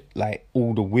read like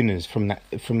all the winners from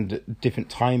the different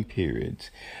time periods,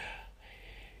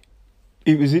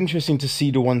 it was interesting to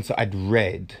see the ones that I'd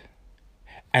read.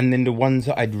 And then the ones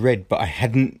that I'd read, but I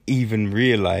hadn't even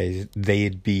realised they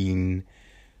had been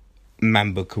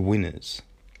Man Booker winners.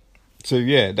 So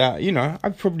yeah, that, you know,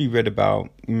 I've probably read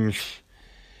about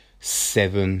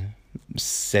seven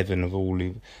of all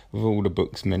the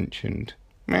books mentioned.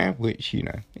 Which, you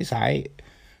know, is I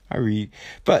read.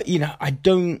 But, you know, I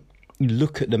don't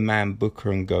look at the Man Booker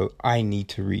and go, I need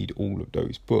to read all of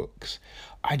those books.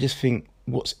 I just think,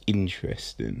 what's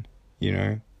interesting, you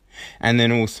know? And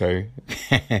then also,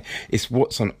 it's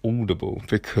what's on Audible,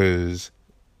 because,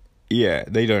 yeah,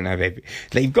 they don't have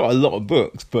they've got a lot of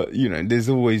books, but, you know, there's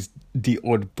always the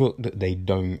odd book that they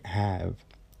don't have.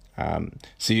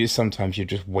 So sometimes you're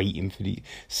just waiting for the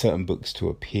certain books to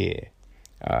appear.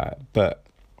 But,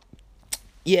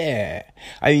 yeah,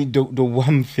 I mean, the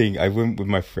one thing, I went with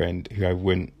my friend who I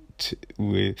went to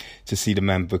see the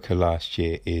Man Booker last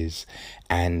year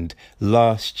and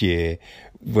last year,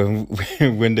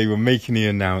 when they were making the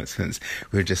announcements,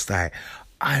 we were just like,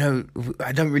 I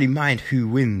don't really mind who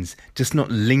wins, just not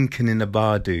Lincoln in the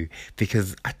Badu,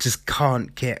 because I just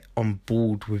can't get on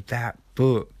board with that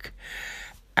book.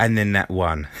 And then that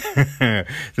won.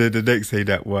 the next day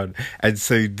that won. And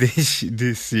so this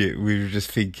year we were just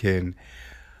thinking,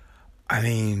 I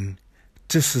mean,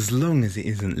 just as long as it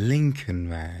isn't Lincoln,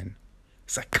 man.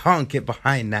 So I can't get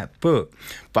behind that book.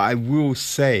 But I will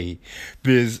say,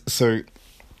 so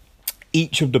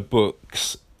each of the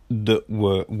books that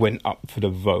went up for the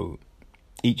vote,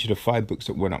 each of the 5 books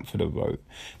that went up for the vote,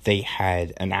 they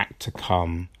had an actor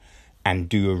come and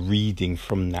do a reading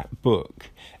from that book.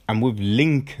 And with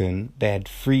Lincoln, they had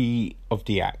 3 of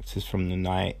the actors from the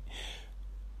night.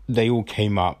 They all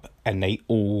came up and they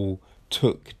all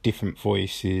took different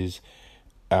voices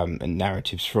and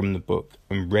narratives from the book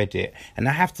and read it. And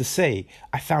I have to say,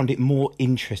 I found it more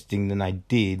interesting than I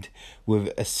did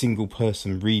with a single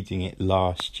person reading it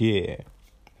last year.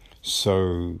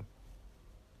 So,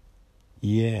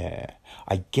 yeah,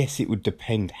 I guess it would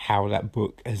depend how that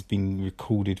book has been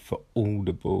recorded for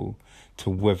Audible to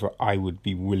whether I would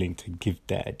be willing to give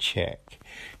that a check.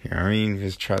 You know what I mean?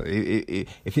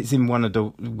 If it's in one of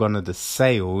the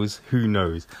sales, who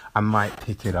knows? I might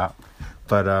pick it up.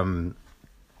 But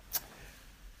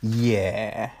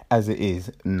yeah, as it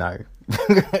is, no.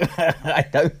 I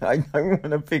don't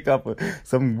want to pick up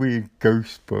some weird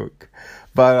ghost book.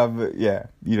 But yeah,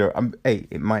 you know,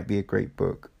 it might be a great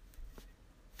book.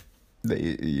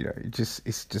 You know,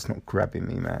 it's just not grabbing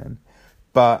me, man.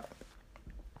 But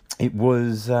it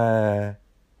was the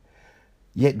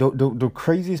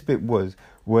craziest bit was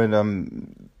when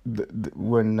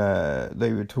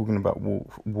they were talking about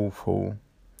Wolf Hall,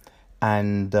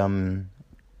 and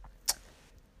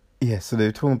so they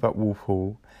were talking about Wolf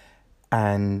Hall,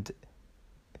 and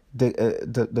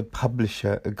the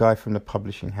publisher, a guy from the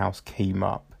publishing house, came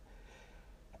up.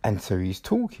 And so he's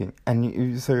talking,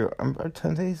 and so I'm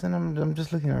turned to this, and I'm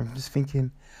just looking at him, I'm just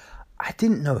thinking, I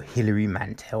didn't know Hilary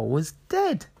Mantel was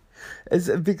dead.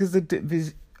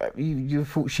 Because you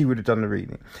thought she would have done the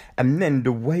reading. And then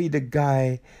the way the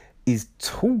guy is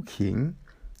talking,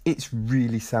 it's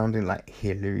really sounding like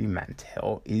Hilary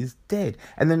Mantel is dead.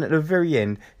 And then at the very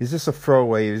end, it's just a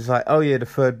throwaway. It's like, oh yeah, the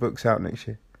third book's out next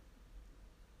year.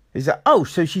 It's like, oh,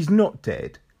 so she's not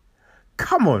dead.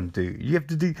 Come on, dude. You have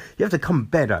to come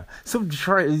better. So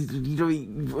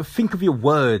think of your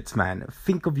words, man.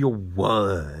 Think of your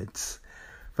words.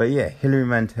 But yeah, Hilary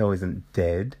Mantel isn't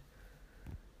dead.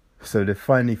 So they're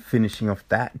finally finishing off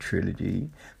that trilogy.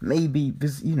 Maybe,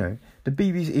 because, the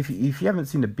BBC, if you haven't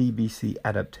seen the BBC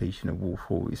adaptation of Wolf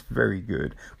Hall, it's very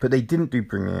good. But they didn't do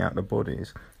Bringing Out the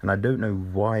Bodies. And I don't know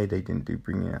why they didn't do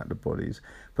Bringing Out the Bodies.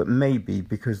 But maybe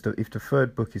because if the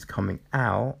third book is coming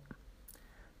out,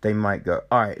 they might go,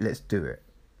 all right, let's do it.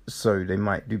 So they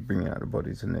might do Bringing Out the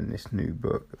Bodies and then this new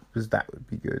book. Because that would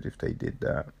be good if they did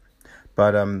that.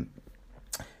 But,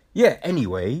 yeah,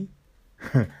 anyway...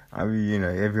 I mean,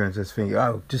 everyone's just thinking,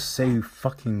 oh, just say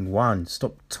fucking one.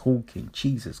 Stop talking.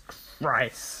 Jesus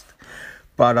Christ.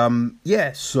 But,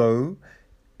 so,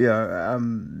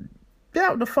 the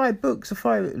 5 books,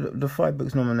 the five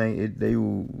books nominated, they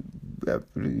all,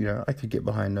 I could get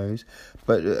behind those.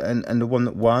 But, and the one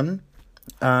that won,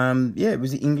 it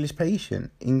was The English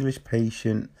Patient. English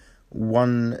Patient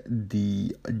won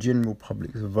the general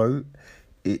public's vote.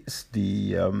 It's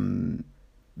the,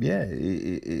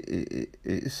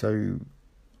 so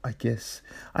I guess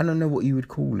I don't know what you would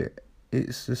call it.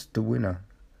 It's just the winner.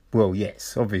 Well,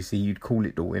 yes, obviously you'd call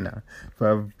it the winner,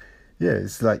 but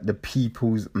it's like the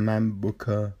People's Man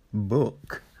Booker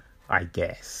book, I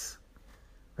guess.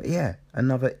 But yeah,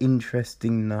 another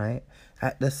interesting night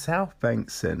at the South Bank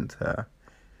Centre.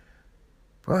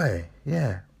 Boy,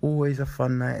 yeah, always a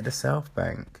fun night at the South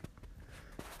Bank.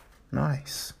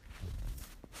 Nice.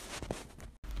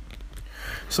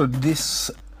 So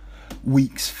this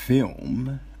week's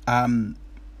film, I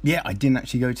didn't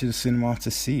actually go to the cinema to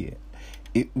see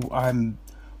it.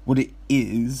 What it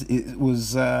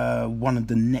was one of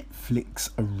the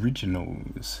Netflix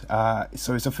originals.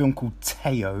 So it's a film called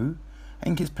Tao. I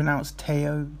think it's pronounced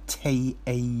Tao,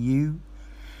 T-A-U.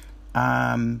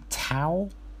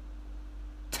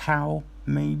 Tao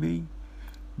maybe.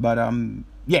 But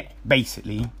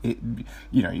basically,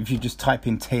 if you just type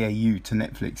in Tao to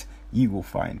Netflix, you will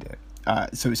find it.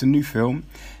 So it's a new film,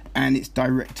 and it's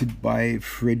directed by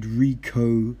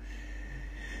Federico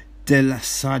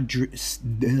D'Alessandro.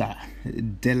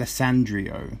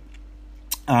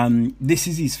 This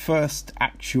is his first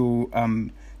actual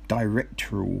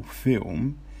directorial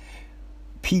film.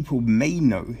 People may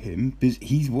know him because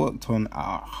he's worked on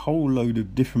a whole load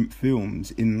of different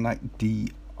films in like the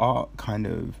art kind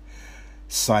of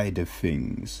side of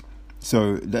things.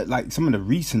 So that, like, some of the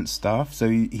recent stuff. So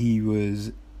he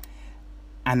was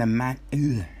animatics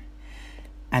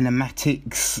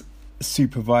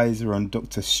supervisor on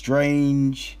Doctor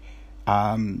Strange.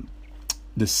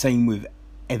 The same with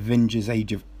Avengers: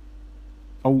 Age of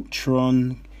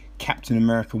Ultron, Captain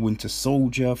America: Winter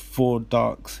Soldier, Thor: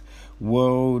 Dark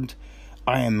World,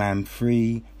 Iron Man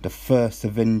 3, the first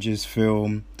Avengers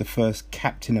film, the first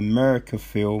Captain America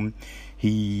film.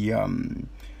 He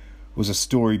was a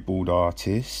storyboard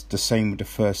artist. The same with the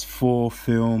first Thor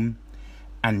film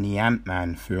and the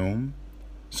Ant-Man film.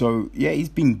 So yeah, he's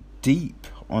been deep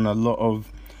on a lot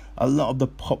of the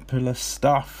popular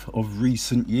stuff of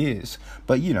recent years.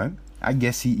 But I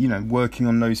guess he, working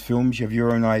on those films, you have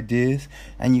your own ideas,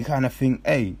 and you kind of think,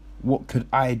 hey, what could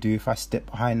I do if I step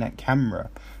behind that camera?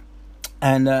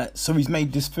 And so he's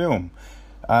made this film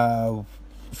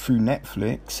through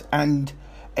Netflix, and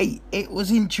hey, it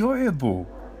was enjoyable.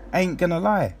 I ain't gonna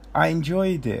lie, I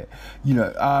enjoyed it.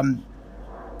 I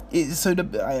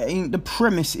think the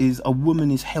premise is a woman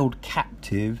is held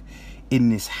captive in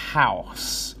this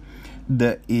house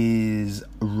that is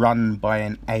run by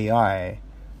an AI.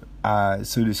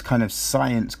 So this kind of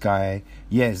science guy,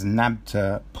 has nabbed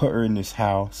her, put her in this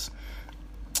house,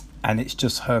 and it's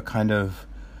just her kind of,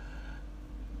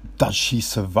 does she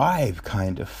survive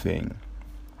kind of thing.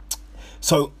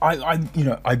 So I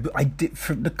did,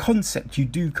 from the concept, you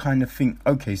do kind of think,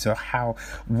 okay, so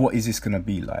what is this going to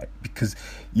be like? Because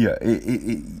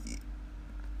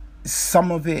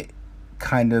some of it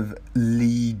kind of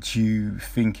leads you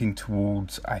thinking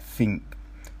towards, I think,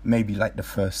 maybe like the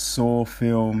first Saw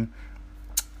film,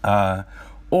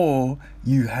 or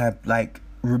you have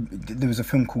there was a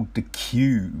film called The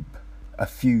Cube a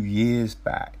few years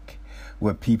back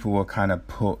where people were kind of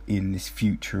put in this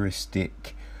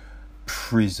futuristic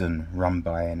prison run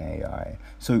by an AI.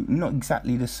 So not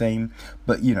exactly the same,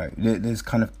 but there's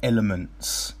kind of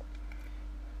elements.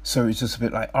 So it's just a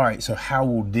bit like, all right, so how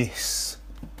will this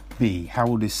be? How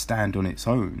will this stand on its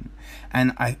own?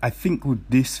 And I think with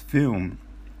this film,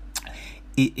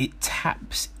 it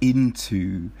taps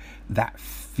into that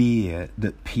fear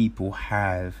that people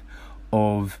have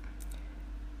of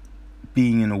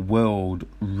being in a world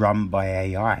run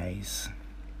by AIs.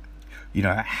 You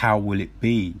know, how will it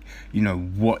be? You know,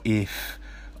 what if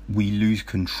we lose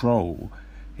control?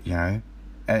 You know,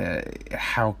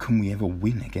 how can we ever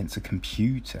win against a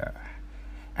computer?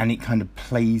 And it kind of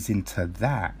plays into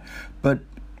that. But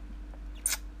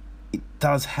it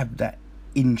does have that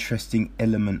interesting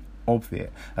element of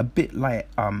it. A bit like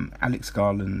Alex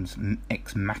Garland's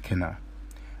Ex Machina,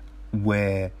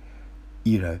 where,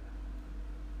 you know,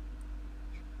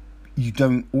 you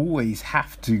don't always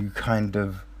have to kind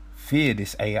of fear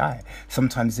this AI.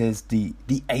 Sometimes there's the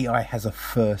AI has a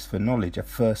thirst for knowledge, a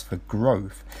thirst for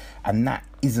growth, and that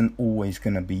isn't always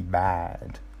going to be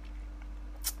bad.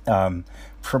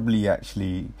 Probably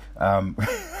actually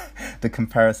the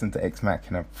comparison to Ex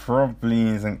Machina probably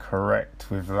isn't correct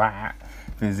with that,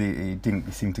 because it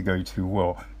didn't seem to go too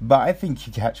well. But I think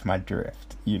you catch my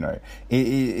drift. You know,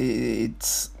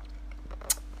 it's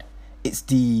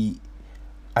the,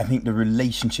 I think the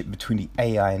relationship between the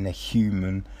AI and the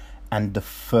human, and the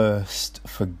thirst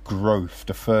for growth,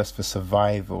 the thirst for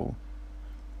survival.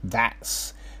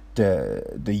 That's the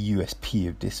USP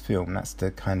of this film. That's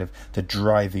the kind of the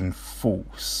driving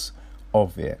force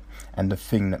of it, and the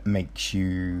thing that makes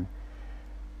you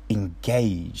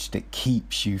engaged, that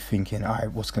keeps you thinking, all right,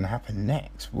 what's going to happen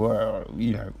next? Well,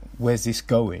 you know, where's this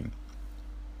going?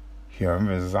 You know,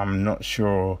 I'm not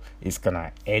sure it's going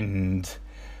to end.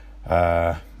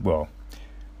 Well,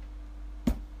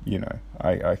 you know,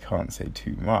 I can't say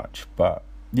too much, but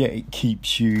yeah, it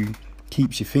keeps you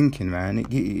thinking, man.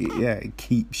 It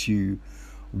keeps you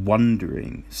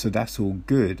wondering. So that's all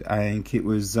good. I think it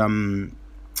was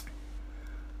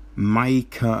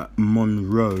Maika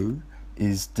Monroe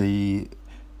is the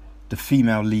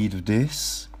female lead of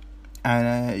this,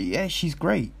 and yeah, she's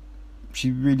great. She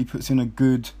really puts in a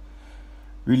good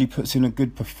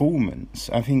performance.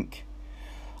 I think,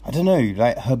 I don't know,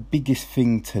 like her biggest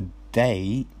thing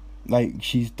today, like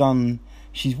she's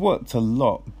worked a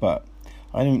lot, but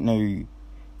I don't know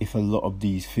if a lot of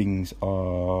these things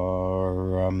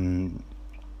are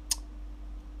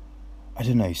I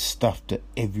don't know, stuff that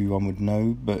everyone would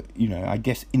know. But you know, I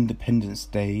guess Independence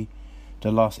Day,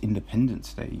 the last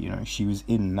Independence Day, you know, she was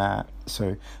in that,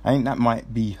 so I think that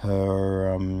might be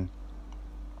her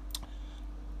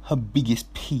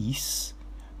biggest piece.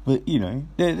 But you know,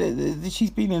 she's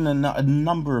been in a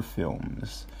number of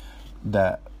films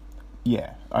that,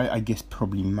 yeah, I guess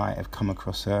probably might have come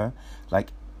across her.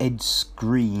 Like Ed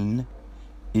Skrein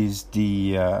is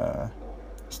the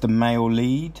male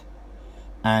lead,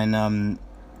 and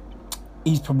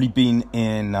he's probably been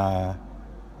in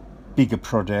bigger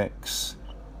projects.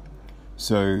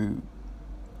 So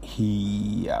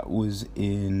he was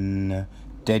in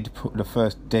Deadpool, the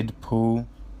first Deadpool,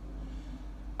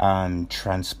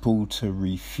 Transporter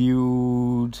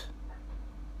Refueled,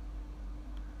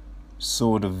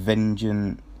 Sword of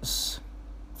Vengeance.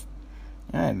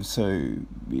 And so,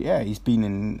 yeah, he's been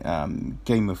in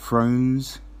Game of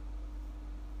Thrones.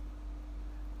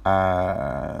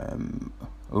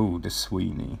 The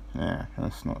Sweeney. Yeah,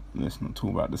 let's not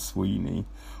talk about the Sweeney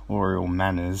or Ill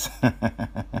Manners.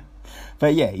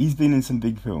 But yeah, he's been in some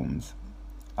big films.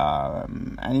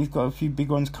 And he's got a few big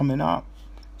ones coming up.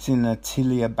 He's in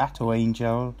Attilia Battle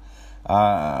Angel,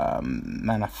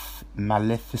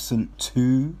 Maleficent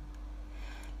 2.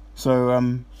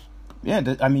 So, yeah,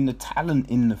 the talent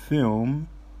in the film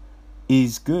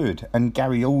is good. And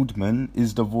Gary Oldman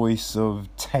is the voice of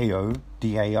Teo,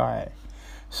 the AI.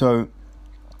 So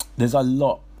there's a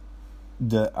lot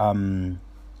that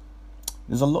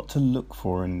there's a lot to look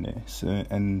for in this,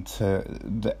 and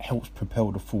that helps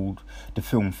propel the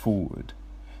film forward.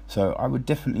 So I would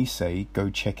definitely say go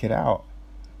check it out.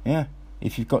 Yeah,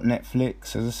 if you've got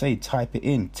Netflix, as I say, type it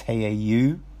in,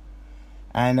 Teo,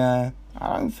 and I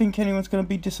don't think anyone's going to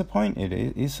be disappointed.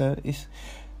 It's an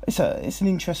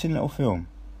interesting little film.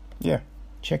 Yeah,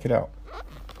 check it out.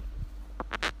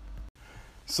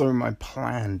 So my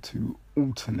plan to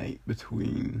alternate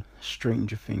between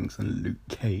Stranger Things and Luke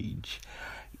Cage,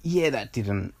 yeah, that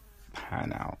didn't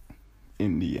pan out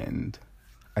in the end.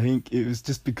 I think it was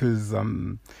just because,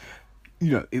 the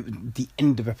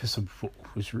end of episode 4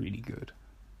 was really good.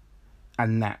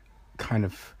 And that kind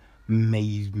of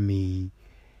made me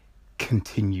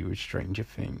continue with Stranger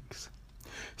Things.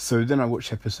 So then I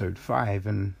watched episode 5,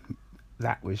 and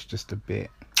that was just a bit,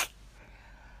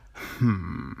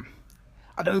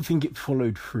 I don't think it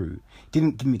followed through. It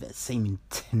didn't give me that same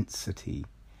intensity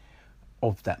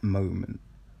of that moment.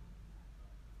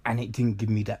 And it didn't give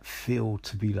me that feel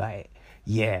to be like,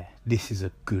 yeah, this is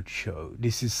a good show.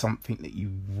 This is something that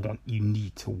you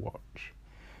need to watch.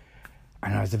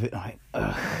 And I was a bit like,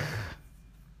 ugh,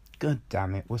 God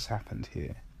damn it, what's happened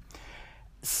here?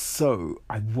 So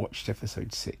I watched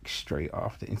episode 6 straight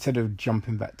after. Instead of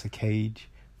jumping back to Cage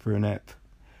for an ep,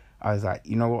 I was like,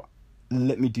 you know what?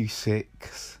 Let me do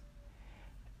 6.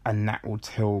 And that will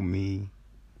tell me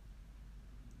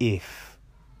if,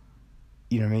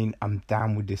 you know what I mean, I'm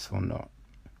down with this or not.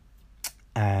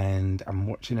 And I'm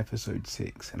watching episode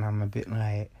 6 and I'm a bit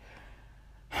like,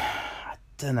 I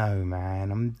don't know,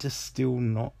 man. I'm just still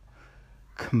not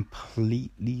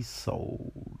completely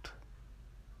sold.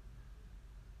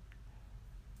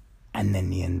 And then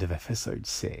the end of episode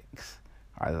 6,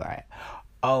 I was like,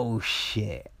 oh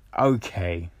shit,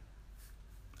 okay.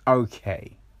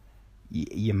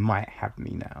 You might have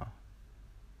me now.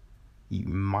 You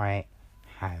might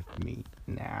have me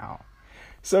now.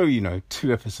 So,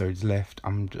 2 episodes left.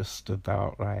 I'm just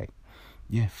about like,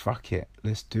 yeah, fuck it.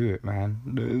 Let's do it, man.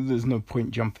 There's no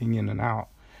point jumping in and out.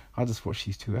 I'll just watch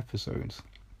these 2 episodes.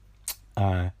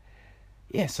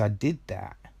 Yes, I did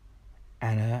that.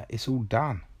 And it's all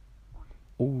done.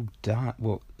 All done.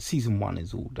 Well, season 1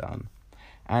 is all done.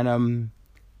 And,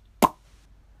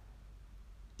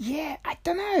 yeah, I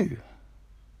don't know.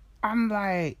 I'm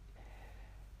like,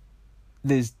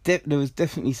 there was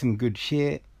definitely some good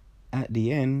shit at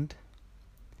the end.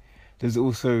 There's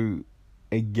also,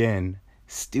 again,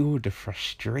 still the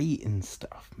frustrating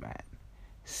stuff, man.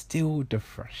 Still the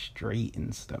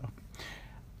frustrating stuff.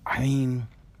 I mean,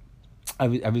 I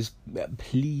was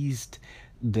pleased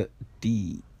that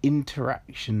the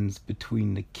interactions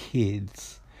between the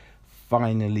kids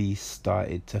finally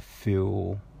started to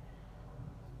feel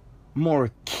more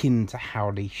akin to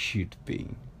how they should be.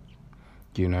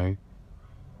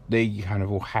 They kind of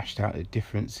all hashed out the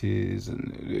differences,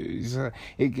 and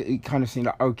it kind of seemed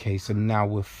like, okay, so now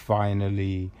we're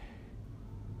finally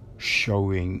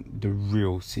showing the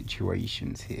real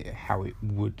situations here, how it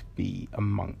would be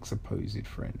amongst supposed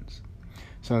friends.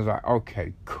 So I was like,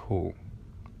 okay, cool.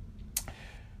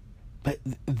 But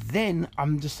then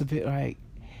I'm just a bit like,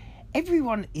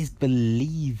 everyone is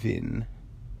believing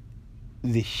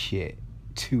this shit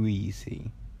too easy,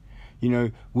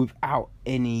 without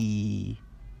any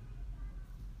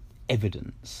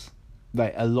evidence.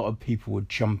 Like, a lot of people were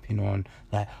jumping on,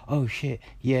 like, oh shit,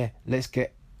 yeah,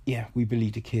 we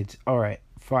believe the kids, alright,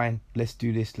 fine, let's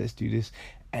do this.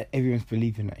 And everyone's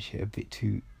believing that shit a bit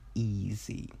too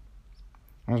easy.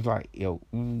 I was like, yo,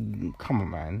 come on,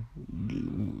 man.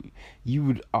 You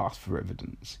would ask for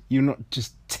evidence. You're not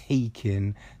just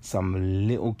taking some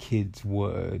little kid's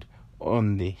word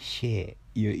on this shit.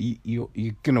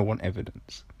 You're gonna want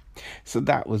evidence. So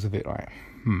that was a bit like,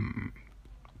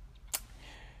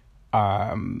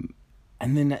 and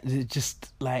then it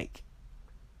just like,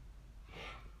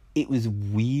 it was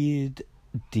weird,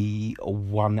 the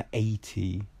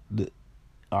 180 that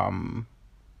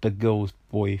the girl's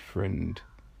boyfriend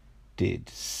did,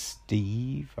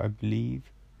 Steve, I believe.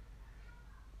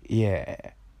 Yeah,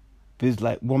 there's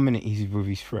like 1 minute he's with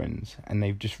his friends and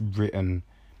they've just written,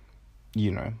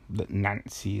 that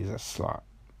Nancy is a slut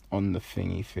on the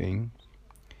thingy thing.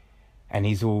 And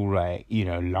he's all like,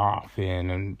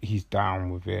 laughing and he's down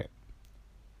with it.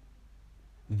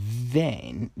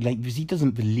 Then, like, because he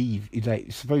doesn't believe,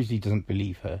 supposedly he doesn't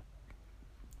believe her.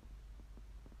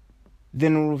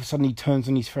 Then all of a sudden he turns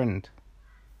on his friend.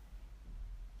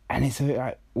 And it's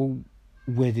like, well,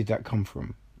 where did that come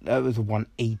from? That was a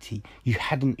 180. You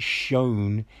hadn't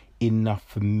shown enough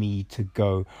for me to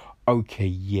go, okay,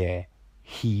 yeah,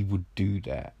 he would do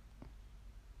that.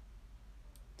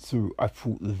 So I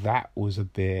thought that was a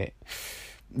bit,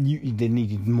 they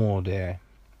needed more there,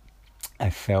 I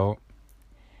felt.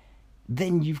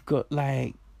 Then you've got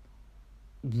like,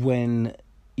 when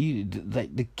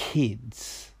the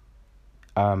kids,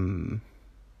 I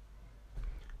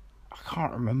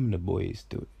can't remember the boys,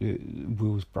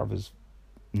 Will's brother's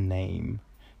name,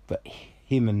 but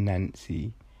him and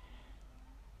Nancy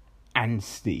and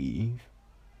Steve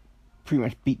pretty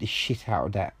much beat the shit out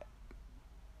of that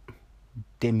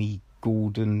Demi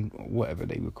Gordon, whatever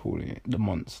they were calling it, the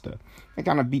monster. They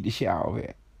kind of beat the shit out of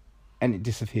it and it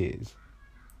disappears.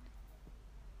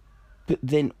 But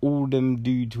then all them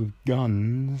dudes with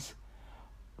guns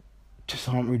just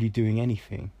aren't really doing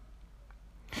anything.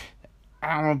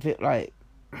 And I'm a bit like,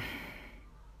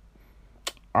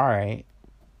 alright,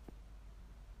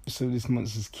 so this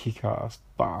monster's kick-ass,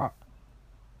 but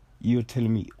you're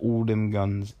telling me all them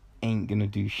guns ain't gonna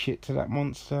do shit to that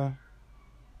monster?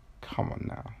 Come on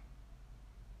now.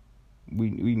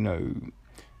 We know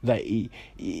that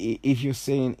if you're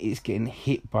saying it's getting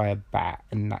hit by a bat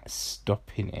and that's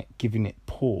stopping it, giving it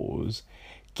pause,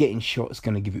 getting shot is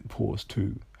going to give it pause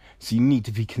too. So you need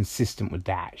to be consistent with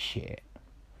that shit.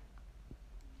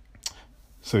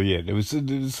 So yeah, there was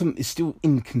some still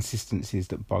inconsistencies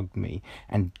that bugged me,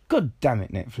 and god damn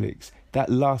it, Netflix,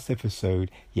 that last episode,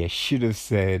 should have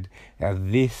said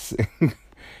this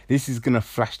this is gonna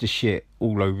flash the shit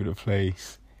all over the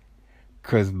place,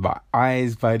 because my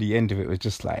eyes by the end of it was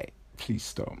just like,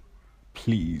 please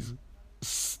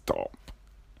stop.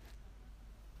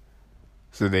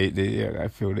 So I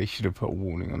feel they should have put a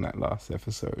warning on that last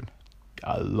episode.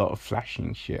 A lot of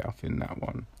flashing shit up in that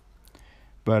one.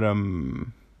 But,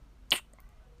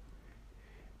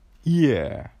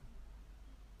 yeah.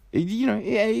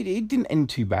 It didn't end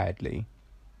too badly.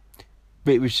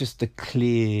 But it was just the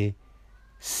clear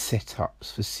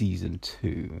setups for season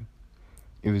 2.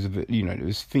 It was a bit, there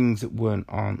was things that weren't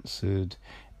answered.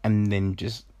 And then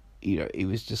just, it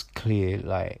was just clear,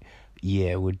 like,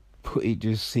 we're putting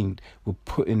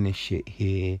this shit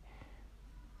here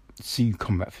so you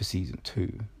come back for season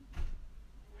 2.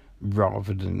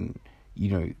 Rather than,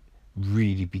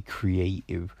 really be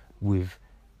creative with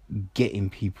getting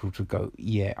people to go,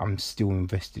 I'm still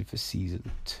invested for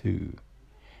season 2.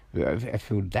 I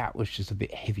feel that was just a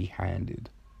bit heavy-handed.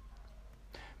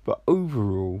 But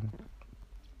overall,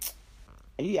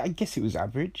 I guess it was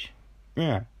average.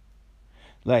 Yeah.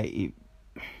 Like, it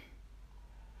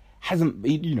hasn't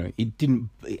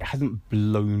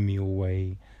blown me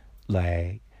away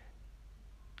like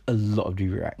a lot of the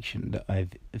reaction that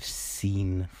I've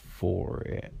seen for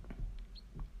it.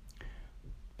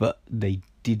 But they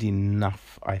did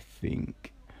enough, I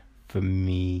think, for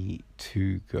me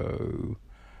to go,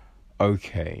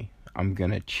 okay, I'm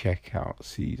gonna check out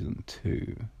season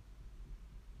 2.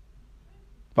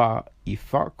 But you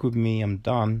fuck with me, I'm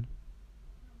done.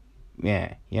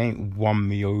 Yeah, you ain't won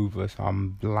me over, so I'm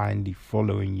blindly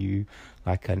following you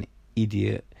like an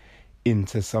idiot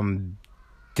into some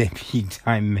demi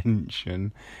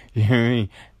dimension. You know what I mean?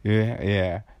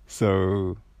 Yeah.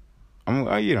 So,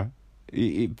 but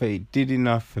it did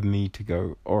enough for me to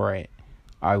go, alright,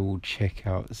 I will check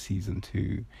out season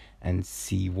 2 and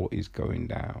see what is going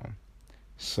down.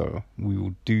 So, we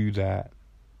will do that.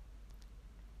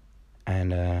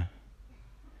 And,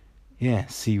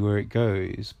 see where it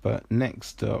goes. But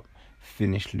next up,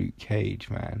 finish Luke Cage,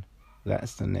 man.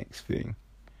 That's the next thing.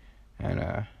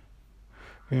 And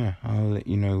I'll let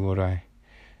you know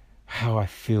how I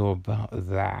feel about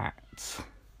that.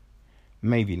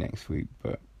 Maybe next week,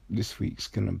 but this week's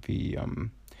gonna be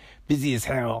busy as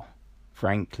hell,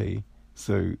 frankly.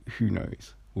 So who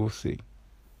knows? We'll see.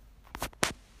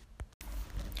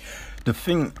 The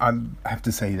thing I have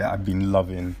to say that I've been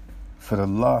loving for the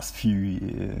last few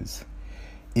years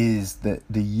is that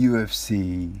the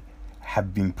UFC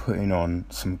have been putting on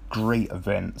some great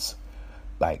events,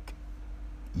 like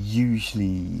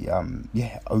usually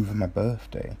over my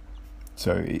birthday.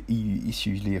 So it's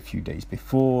usually a few days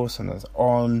before, sometimes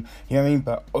on, you know what I mean?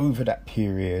 But over that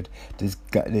period, there's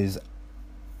at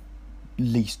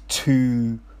least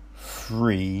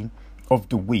 2-3 of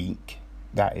the week,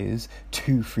 that is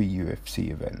 2-3 UFC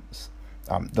events.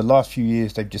 The last few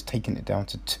years they've just taken it down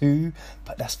to 2,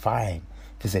 but that's fine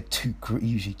because they're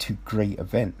usually two great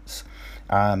events.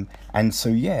 And so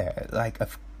like I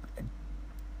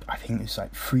think it was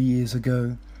like 3 years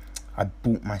ago, I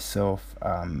bought myself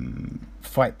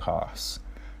Fight Pass,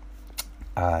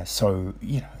 so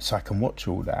I can watch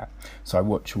all that. So I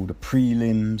watch all the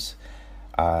prelims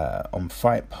on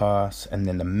Fight Pass, and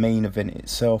then the main event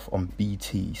itself on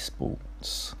BT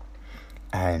Sports.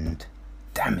 And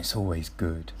damn, it's always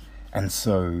good. And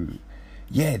so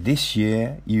this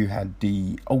year you had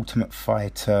the Ultimate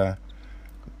Fighter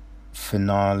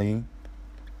finale,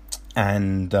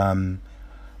 and man,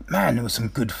 there were some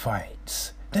good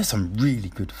fights. There's some really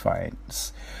good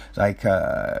fights. Like,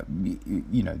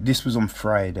 this was on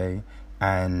Friday,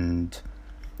 and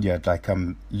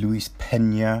Luis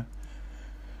Pena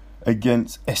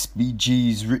against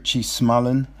SBG's Richie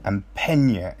Smullen. And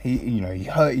Pena, he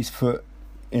hurt his foot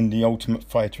in the Ultimate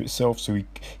Fighter itself, so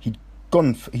he'd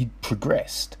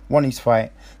progressed, won his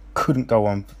fight, couldn't go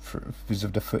on because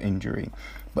of the foot injury,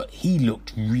 but he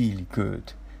looked really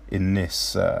good in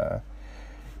this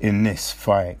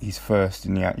fight, his first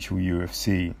in the actual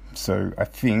UFC. So I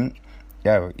think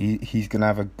he's gonna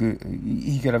have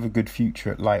a good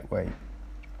future at lightweight.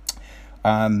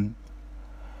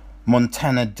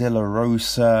 Montana De La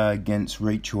Rosa against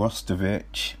Rachel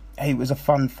Ostovich. Hey, it was a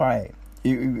fun fight.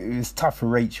 It was tough for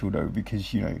Rachel though, because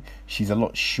she's a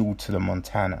lot shorter than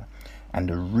Montana, and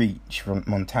the reach,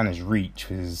 Montana's reach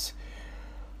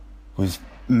was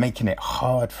making it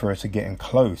hard for her to get in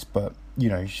close. But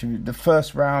the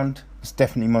first round was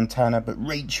definitely Montana, but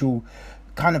Rachel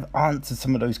kind of answered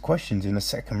some of those questions in the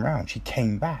second round. She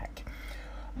came back,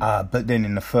 but then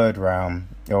in the third round,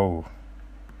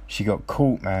 she got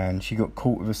caught, man. She got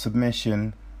caught with a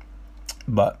submission,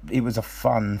 but it was a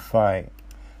fun fight.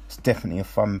 It's definitely a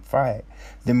fun fight.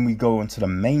 Then we go on to the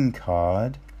main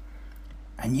card,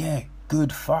 and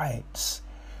good fights.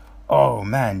 Oh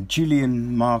man,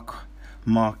 Julian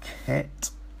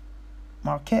Marquette,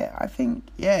 I think.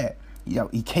 Yeah,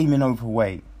 he came in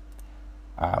overweight.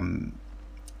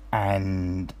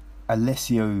 And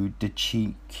Alessio Di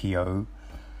Ciccio,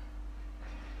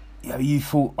 you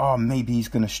thought, maybe he's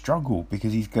going to struggle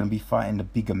because he's going to be fighting the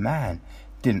bigger man.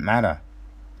 Didn't matter.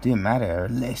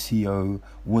 Alessio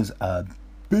was a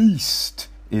beast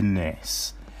in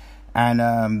this.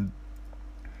 And,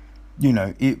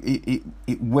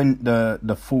 it went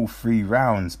the full 3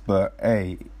 rounds, but,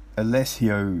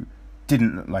 Alessio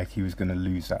didn't look like he was going to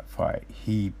lose that fight.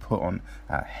 He put on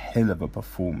a hell of a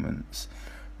performance.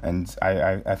 And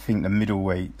I think the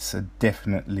middleweights are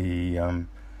definitely,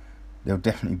 they'll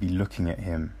definitely be looking at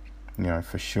him,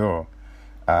 for sure.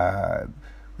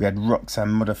 We had Roxanne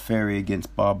Modafferi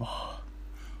against Barb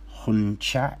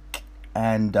Honchak.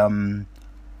 And, the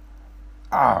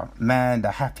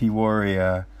Happy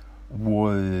Warrior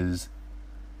was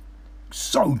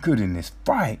so good in this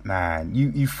fight, man.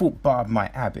 You thought Barb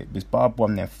might have it, because Barb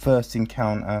won their first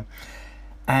encounter.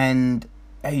 And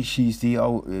she's the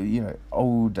old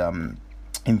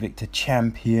Invicta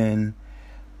champion,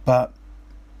 but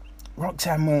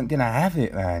Roxanne weren't gonna have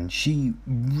it, man. She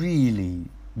really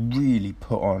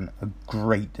put on a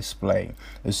great display.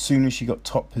 As soon as she got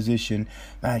top position,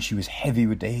 man, she was heavy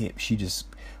with the hips. She just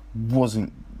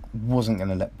wasn't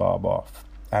gonna let Barb off,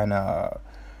 and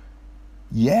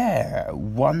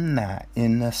won that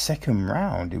in the second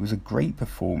round. It was a great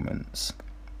performance.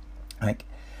 Like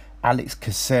Alex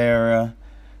Caceres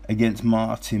against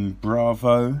Martin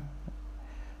Bravo.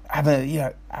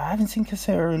 I haven't seen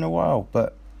Caceres in a while,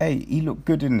 but he looked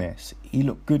good in this.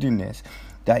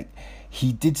 Like,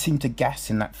 he did seem to gas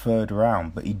in that third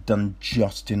round, but he'd done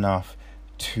just enough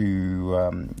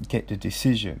to get the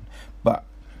decision. But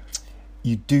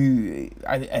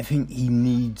I think he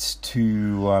needs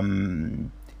to.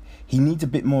 He needs a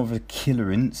bit more of a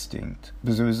killer instinct,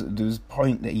 because there was a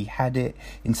point that he had it.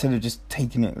 Instead of just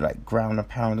taking it like ground and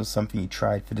pound or something, he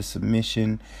tried for the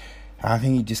submission. I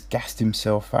think he just gassed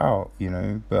himself out,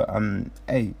 But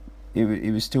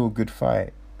it was still a good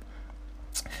fight.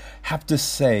 Have to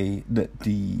say that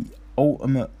the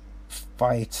Ultimate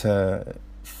Fighter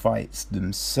fights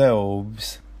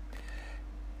themselves,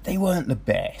 they weren't the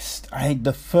best. I think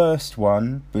the first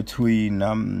one between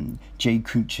Jay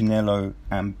Cuccinello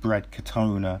and Brad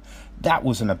Katona, that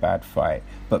wasn't a bad fight,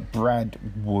 but Brad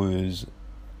was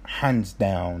hands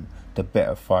down the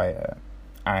better fighter,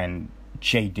 and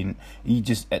Jay didn't. He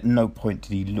just, at no point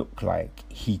did he look like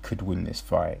he could win this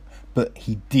fight, but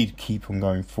he did keep on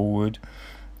going forward.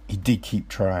 He did keep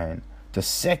trying. The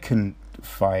second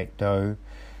fight, though,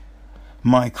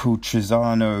 Michael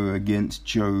Trizano against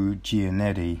Joe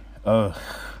Giannetti.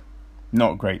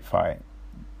 Not a great fight,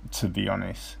 to be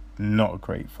honest. Not a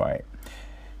great fight.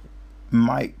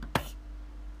 Mike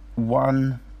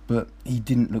won, but he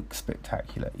didn't look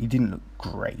spectacular. He didn't look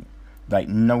great. Like,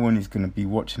 no one is going to be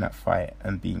watching that fight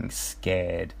and being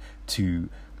scared to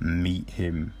meet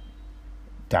him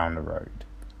down the road.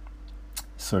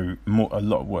 So a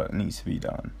lot of work needs to be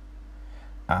done.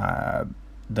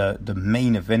 The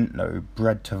main event, though,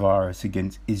 Brad Tavares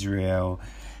against Israel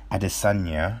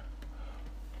Adesanya.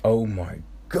 Oh my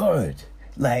god!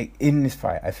 Like, in this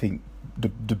fight, I think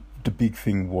the big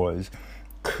thing was,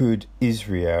 could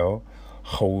Israel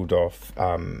hold off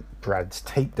Brad's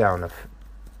takedown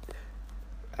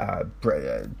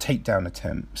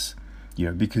attempts?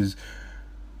 Because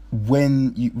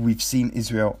when we've seen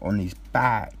Israel on his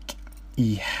back,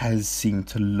 he has seemed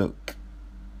to look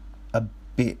a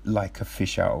bit like a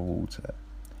fish out of water.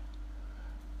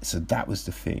 So that was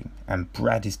the thing. And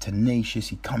Brad is tenacious,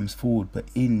 he comes forward, but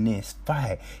in this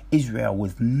fight, Israel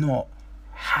was not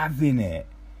having it.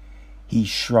 He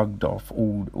shrugged off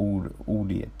all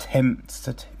the attempts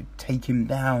to take him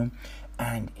down,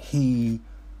 and he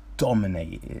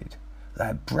dominated.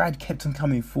 Like, Brad kept on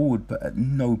coming forward, but at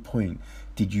no point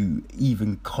did you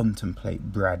even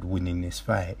contemplate Brad winning this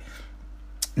fight.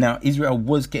 Now, Israel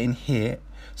was getting hit,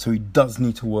 so he does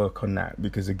need to work on that,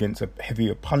 because against a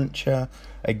heavier puncher,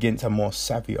 against a more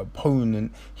savvy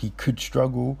opponent, he could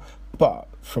struggle. But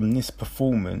from this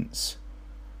performance,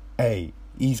 he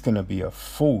he's going to be a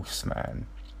force, man.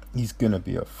 He's going to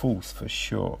be a force for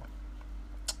sure.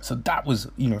 So that was,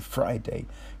 Friday,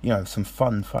 some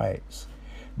fun fights.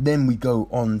 Then we go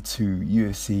on to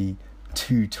UFC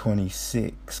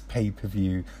 226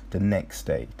 pay-per-view the next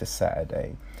day, the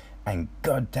Saturday. And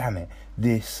god damn it,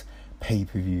 this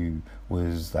pay-per-view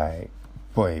was like,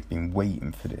 boy, been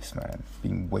waiting for this, man.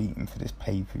 Been waiting for this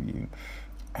pay-per-view.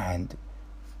 And,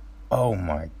 oh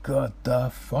my god,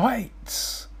 the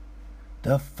fights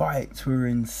were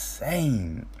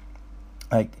insane.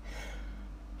 Like,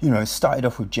 it started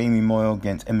off with Jamie Moyle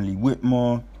against Emily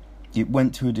Whitmore. It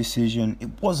went to a decision.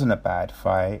 It wasn't a bad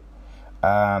fight.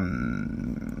 Yeah,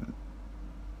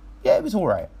 it was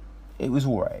alright. It was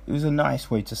a nice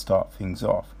way to start things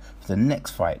off. For the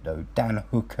next fight, though, Dan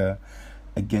Hooker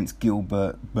against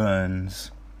Gilbert Burns.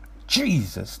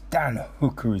 Jesus, Dan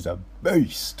Hooker is a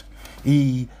beast.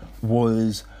 He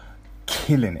was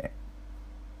killing it.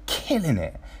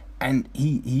 And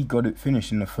he got it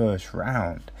finished in the first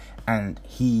round. And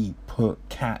he put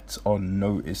Cats on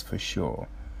notice for sure.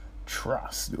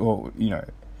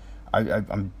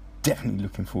 I'm definitely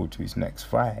looking forward to his next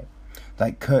fight.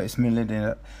 Like Curtis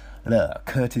Millender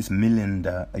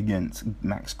against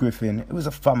Max Griffin. It was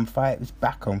a fun fight. It was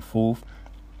back and forth.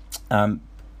 I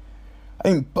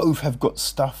think both have got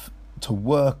stuff to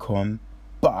work on,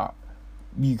 but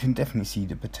you can definitely see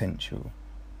the potential.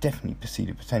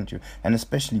 And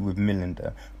especially with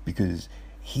Millender, because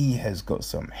he has got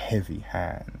some heavy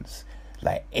hands,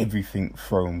 like everything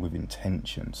thrown with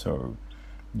intention. So,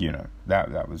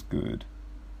 that was good.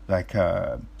 Like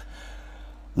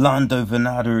Lando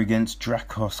Venada against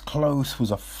Dracos Close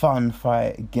was a fun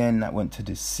fight. Again, that went to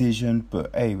decision, but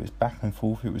hey, it was back and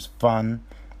forth. It was fun.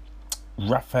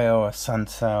 Rafael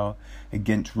Assunção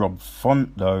against Rob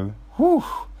Font, though. Whew,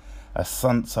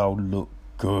 Assunção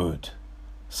looked good.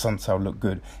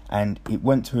 And it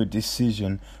went to a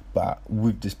decision, but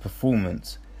with this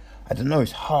performance, I don't know,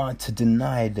 it's hard to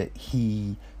deny that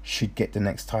he should get the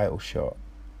next title shot.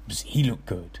 Because he looked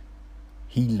good.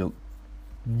 He looked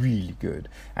really good.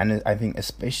 And I think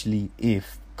especially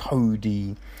if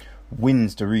Cody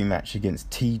wins the rematch against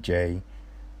TJ,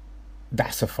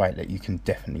 that's a fight that you can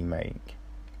definitely make.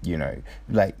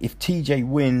 Like if TJ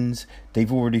wins,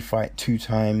 they've already fought 2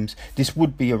 times. This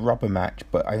would be a rubber match,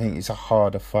 but I think it's a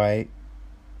harder fight.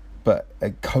 But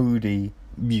Cody,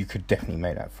 you could definitely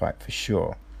make that fight for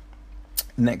sure.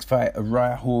 Next fight,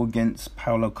 Uriah Hall against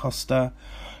Paulo Costa.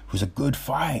 It was a good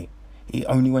fight. It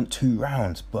only went 2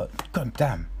 rounds, but god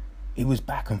damn, it was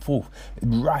back and forth.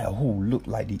 Uriah Hall looked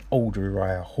like the older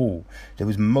Uriah Hall. There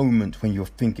was moments when you're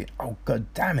thinking, oh god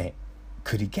damn it,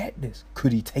 could he get this?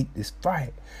 Could he take this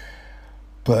fight?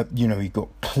 But, he got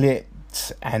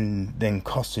clipped and then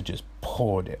Costa just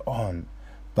poured it on.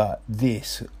 But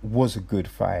this was a good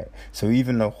fight. So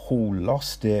even though Hall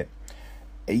lost it,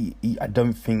 I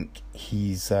don't think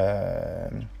he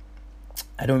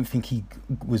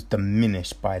was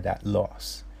diminished by that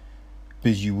loss.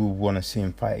 Because you will want to see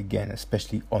him fight again,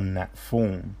 especially on that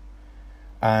form.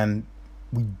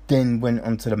 We then went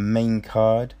on to the main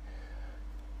card.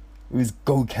 It was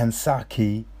Gokhan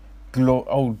Saki,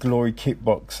 old glory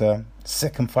kickboxer,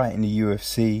 second fight in the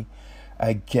UFC,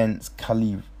 against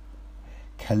Kali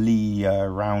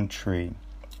Roundtree.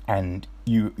 And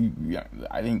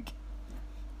I think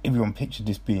everyone pictured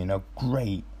this being a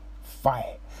great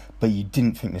fight, but you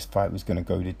didn't think this fight was going to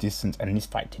go the distance, and this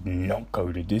fight did not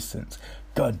go the distance.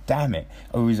 God damn it.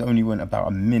 It only went about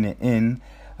a minute in.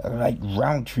 Like,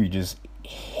 Roundtree just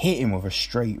hit him with a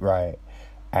straight right,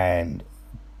 and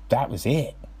that was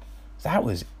it.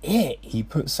 He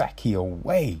put Saki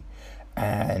away.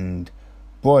 And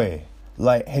boy,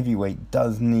 light heavyweight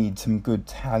does need some good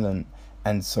talent.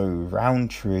 And so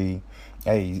Roundtree,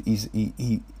 hey,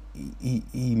 he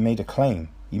made a claim.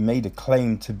 He made a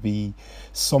claim to be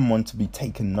someone to be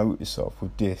taken notice of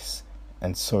with this.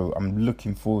 And so I'm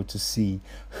looking forward to see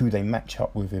who they match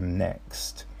up with him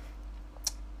next.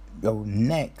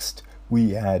 Next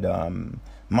we had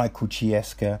Michael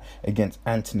Chiesca against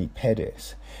Anthony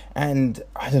Pettis. And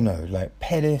I don't know, like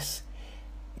Pettis,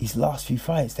 his last few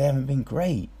fights, they haven't been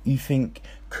great. You think,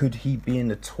 could he be in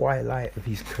the twilight of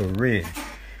his career?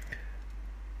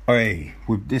 Hey,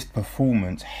 with this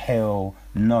performance, hell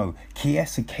no.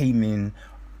 Chiesa came in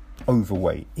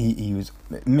overweight. He was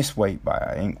missed weight by,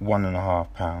 I think,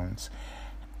 1.5 pounds.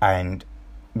 And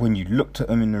when you looked at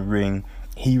him in the ring,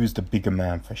 he was the bigger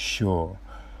man for sure.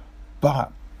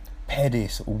 But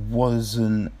Pettis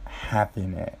wasn't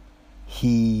having it.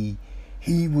 He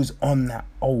was on that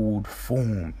old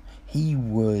form. He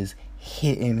was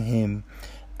hitting him,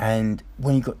 and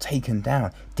when he got taken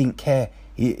down, didn't care.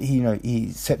 he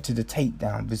accepted a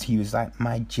takedown because he was like,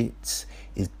 my jits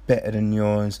is better than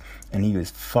yours, and he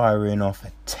was firing off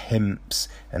attempts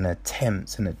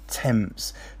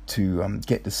to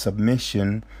get the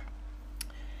submission.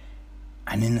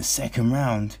 And in the second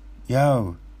round,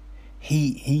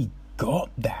 he got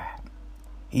that.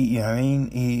 He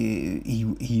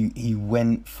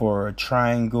went for a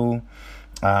triangle,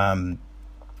 and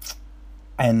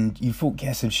you thought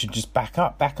Chiesa should just back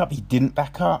up. He didn't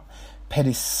back up.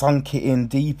 Pettis sunk it in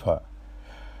deeper.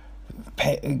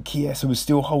 Chiesa was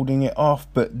still holding it off,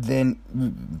 but then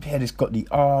Pettis got the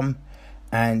arm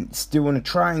and still in a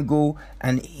triangle,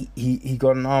 and he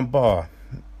got an arm bar.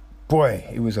 Boy,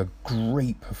 it was a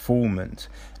great performance,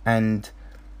 and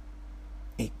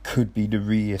it could be the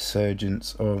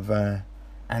resurgence of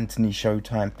Anthony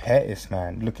Showtime Pettis,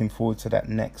 man. Looking forward to that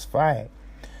next fight.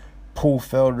 Paul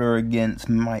Felder against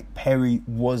Mike Perry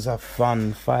was a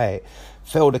fun fight.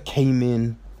 Felder came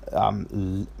in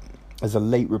as a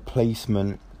late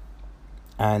replacement,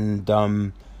 and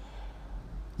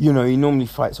he normally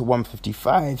fights at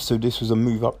 155, so this was a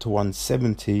move up to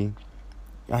 170.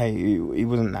 It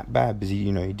wasn't that bad because he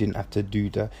didn't have to do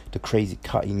the crazy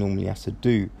cut he normally has to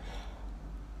do,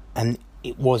 and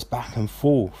it was back and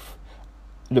forth.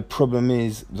 The problem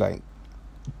is, like,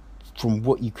 from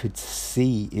what you could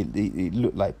see, it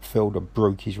looked like Felder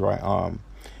broke his right arm,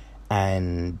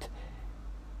 and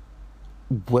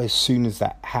as soon as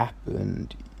that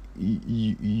happened,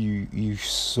 you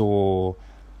saw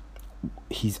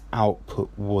his output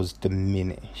was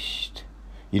diminished.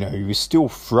 He was still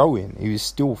throwing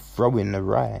the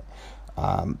right,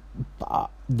 but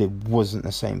there wasn't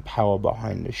the same power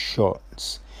behind the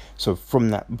shots. So from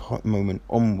that moment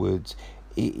onwards,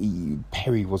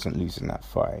 Perry wasn't losing that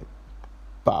fight.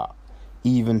 But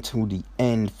even till the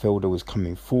end, Felder was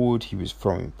coming forward. He was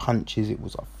throwing punches. It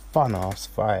was a fun-ass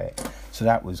fight. So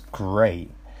that was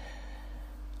great.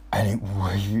 And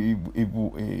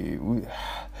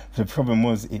the problem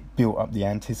was it built up the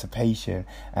anticipation.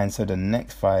 And so the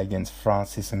next fight against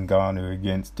Francis Ngannou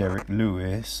against Derek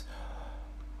Lewis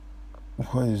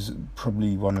was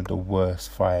probably one of the worst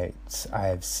fights I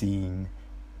have seen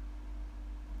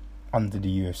under the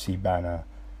UFC banner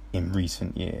in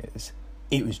recent years.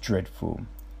 It was dreadful.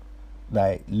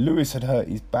 Like, Lewis had hurt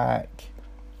his back.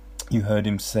 You heard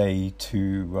him say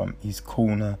to his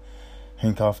corner, I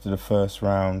think after the first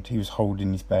round, he was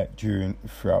holding his back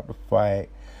throughout the fight.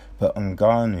 But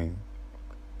Ngannou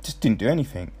just didn't do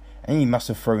anything. And he must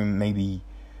have thrown maybe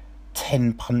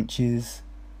 10 punches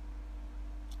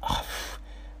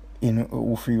in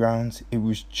all 3 rounds. It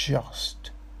was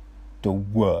just the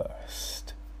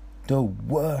worst. The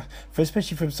worst.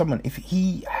 Especially from someone, if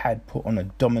he had put on a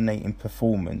dominating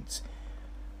performance,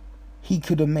 he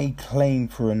could have made claim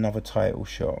for another title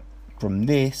shot. From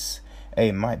this,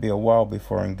 it might be a while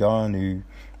before Ngannou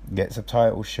gets a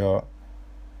title shot.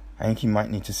 I think he might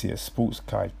need to see a sports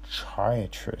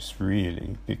psychiatrist,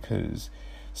 really, because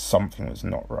something was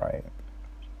not right.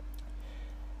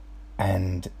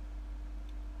 And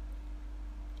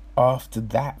after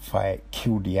that fight,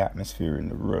 killed the atmosphere in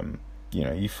the room.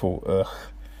 You thought,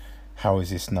 how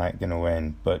is this night going to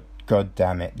end? But god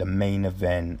damn it, the main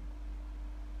event,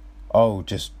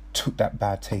 just took that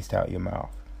bad taste out of your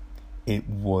mouth. It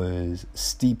was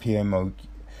Stipe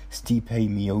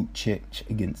Miocic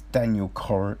against Daniel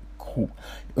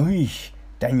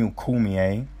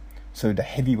Cormier. So the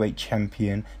heavyweight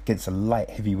champion against a light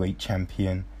heavyweight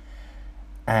champion.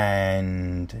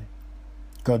 And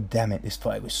god damn it, this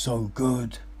fight was so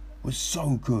good. It was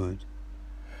so good.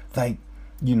 Like,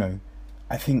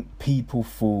 I think people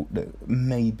thought that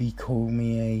maybe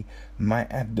Cormier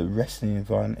might have the wrestling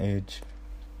advantage,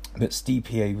 but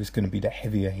Stipe was going to be the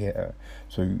heavier hitter.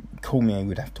 So Cormier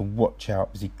would have to watch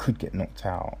out because he could get knocked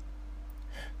out.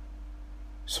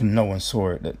 So no one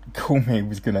saw it, that Cormier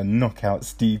was going to knock out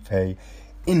Stipe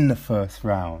in the first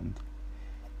round.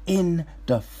 In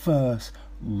the first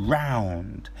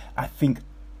round. I think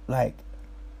like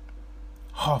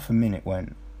half a minute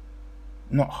went.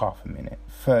 Not half a minute.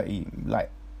 30,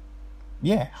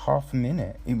 half a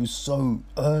minute. It was so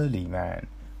early, man.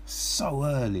 So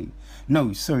early.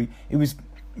 No, sorry, it was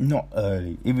not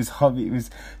early. It was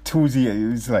towards the end.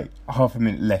 It was like half a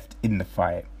minute left in the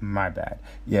fight. My bad.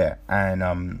 Yeah,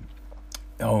 and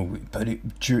but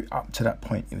it drew up to that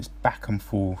point. It was back and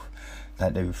forth.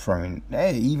 Like they were throwing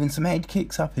even some head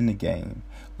kicks up in the game.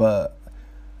 But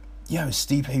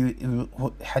Stipe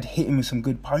had hit him with some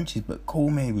good punches, but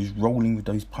Cormier was rolling with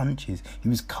those punches. He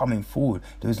was coming forward.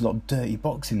 There was a lot of dirty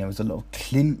boxing. There was a lot of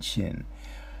clinching.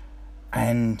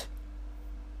 And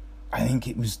I think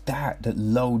it was that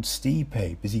lulled Stipe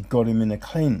because he got him in a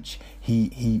clinch.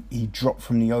 He dropped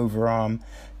from the overarm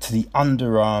to the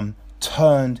underarm,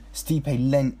 turned, Stipe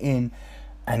leant in,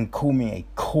 and Cormier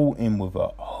caught him with a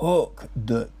hook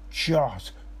that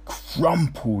just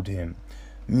crumpled him.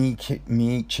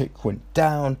 Miocic went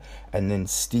down, and then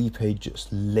Stipe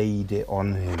just laid it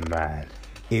on him, man.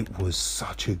 It was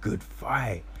such a good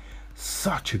fight.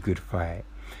 Such a good fight.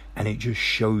 And it just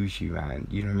shows you, man,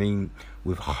 you know what I mean?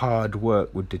 With hard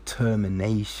work, with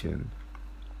determination,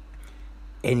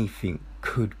 anything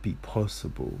could be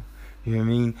possible. You know what I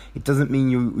mean? It doesn't mean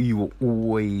you will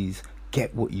always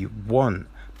get what you want,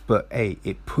 but hey,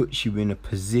 it puts you in a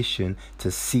position to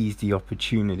seize the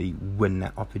opportunity when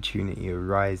that opportunity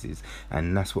arises.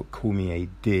 And that's what Cormier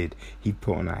did. He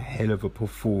put on a hell of a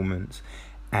performance,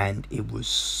 and it was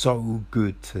so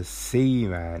good to see,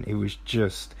 man. It was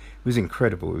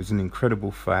incredible. It was an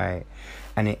incredible fight,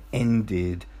 and it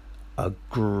ended a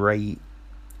great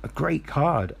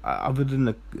card. Other than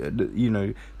the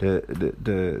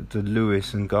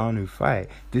Lewis and Ngannou fight,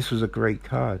 this was a great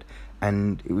card,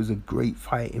 and it was a great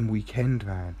fighting weekend,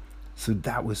 man. So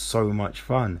that was so much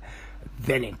fun.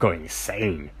 Then it got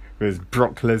insane because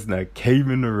Brock Lesnar came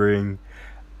in the ring,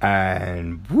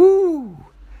 and woo,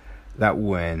 that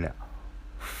went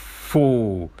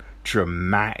full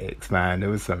dramatics, man. There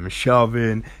was some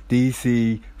shoving,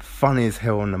 DC, funny as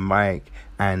hell on the mic,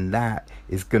 and that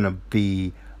is gonna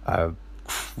be a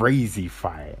crazy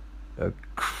fight.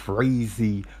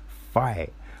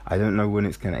 I don't know when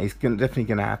it's definitely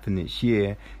gonna happen this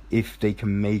year if they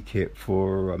can make it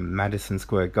for Madison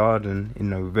Square Garden in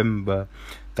November.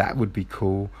 That would be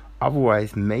cool.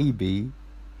 Otherwise, maybe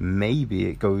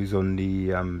it goes on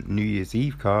the New Year's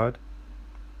Eve card.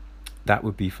 That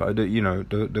would be fun.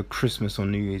 The Christmas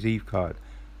on New Year's Eve card.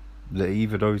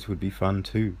 Either of those would be fun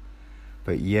too.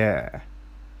 But yeah,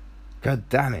 god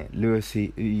damn it,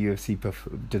 UFC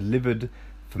delivered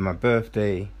for my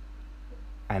birthday,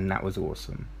 and that was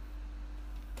awesome.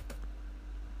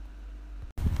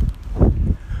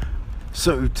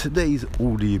 So today's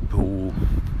audible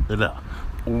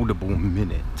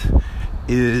minute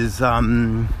is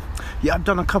I've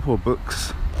done a couple of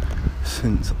books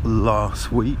since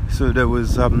last week. So there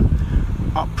was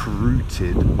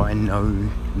Uprooted by Naomi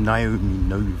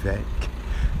Novik,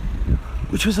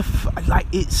 which was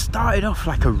it started off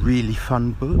like a really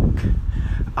fun book.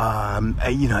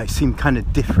 It seemed kind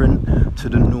of different to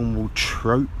the normal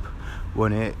trope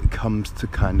when it comes to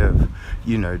kind of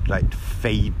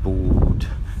fabled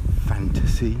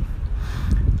fantasy.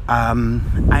 I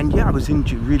was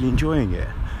really enjoying it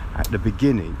at the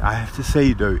beginning. I have to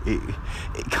say though, it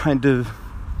kind of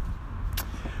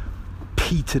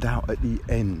petered out at the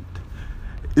end,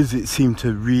 as it seemed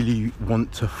to really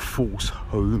want to force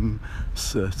home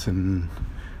certain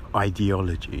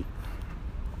ideology,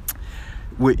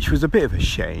 which was a bit of a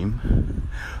shame.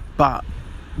 But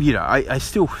I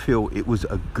still feel it was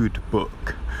a good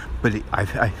book. But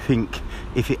I think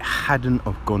if it hadn't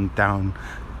have gone down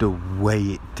the way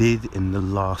it did in the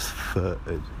last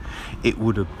third, it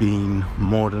would have been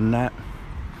more than that.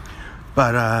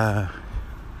 But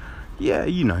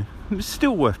it's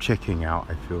still worth checking out.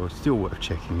 I feel still worth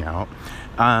checking out.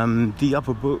 The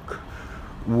other book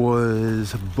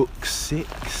was book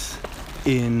 6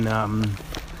 in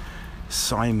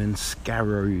Simon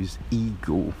Scarrow's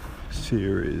Eagle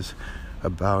series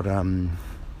about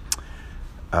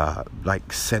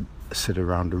set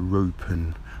around the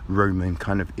Roman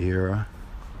kind of era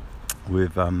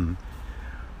with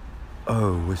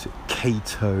was it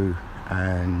Cato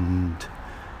and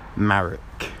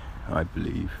Marek, I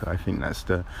believe. I think that's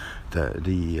the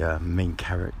main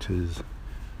characters'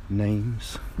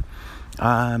 names.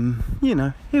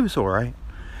 It was alright.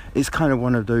 It's kind of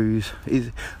one of those.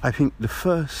 I think the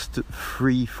first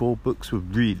 3-4 books were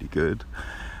really good,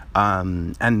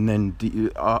 and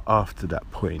then after that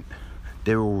point,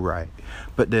 they're all right.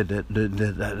 But they're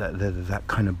that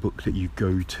kind of book that you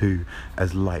go to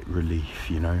as light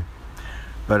relief,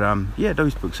 But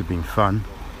those books have been fun.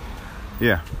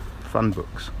 Yeah, fun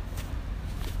books.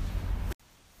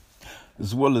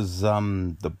 As well as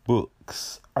the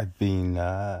books, I've been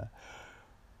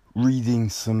reading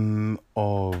some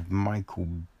of Brian Michael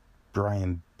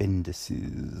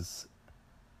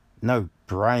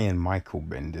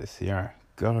Bendis. Yeah,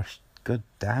 gosh, god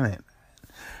damn it, man.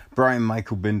 Brian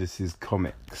Michael Bendis'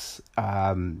 comics.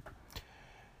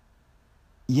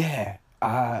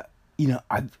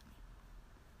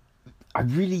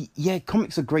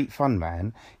 Comics are great fun,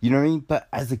 man. You know what I mean? But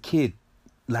as a kid,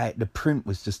 the print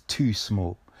was just too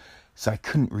small, so I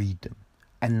couldn't read them.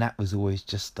 and that was always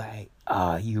just like,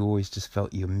 you always just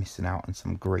felt you were missing out on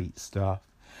some great stuff.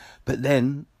 But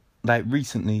then, like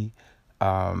recently,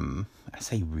 I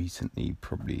say recently,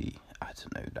 probably, I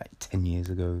don't know, like 10 years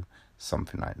ago,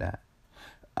 something like that.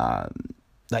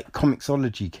 Like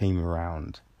Comixology came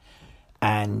around,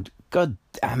 and god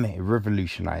damn it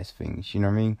revolutionized things, you know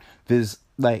what I mean? There's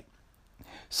like,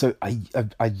 so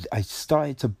I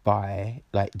started to buy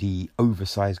like the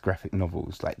oversized graphic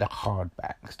novels, like the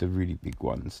hardbacks, the really big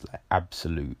ones, like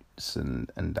Absolutes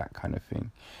and that kind of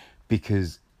thing,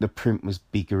 because the print was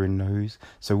bigger in those.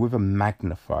 So with a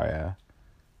magnifier,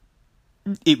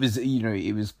 it was, you know,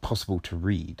 it was possible to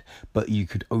read, but you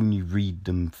could only read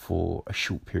them for a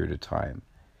short period of time.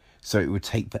 So it would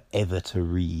take forever to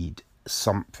read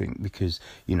something, because,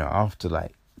 you know, after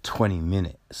like 20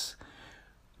 minutes,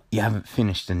 you haven't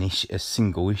finished a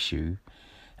single issue,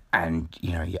 and,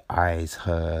 you know, your eyes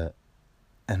hurt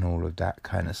and all of that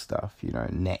kind of stuff, you know,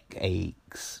 neck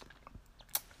aches.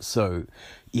 So,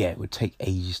 yeah, it would take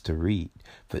ages to read.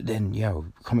 But then,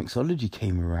 Comixology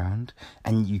came around,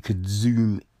 and you can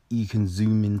zoom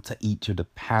into each of the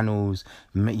panels,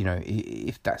 you know,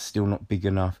 if that's still not big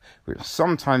enough.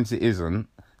 Sometimes it isn't,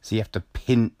 so you have to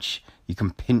pinch. You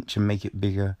can pinch and make it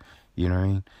bigger, you know what I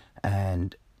mean?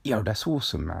 And, that's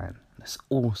awesome, man. That's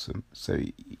awesome. So,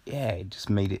 yeah, it just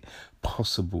made it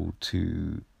possible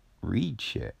to read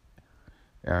shit.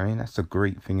 You know what I mean? That's the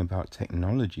great thing about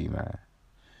technology, man.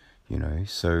 You know,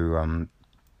 so,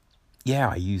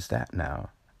 I use that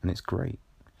now, and it's great.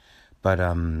 But,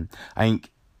 I think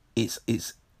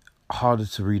it's harder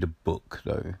to read a book,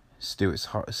 though.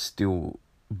 Still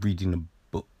reading a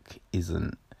book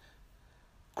isn't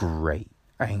great.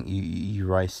 I think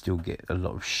your eyes still get a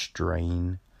lot of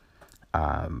strain.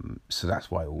 So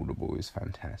that's why Audible is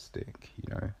fantastic,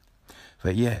 you know.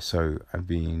 But yeah, so I've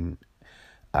been,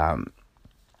 so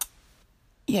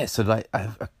like,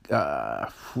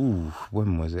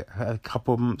 when was it? A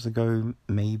couple of months ago,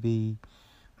 maybe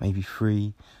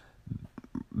 3.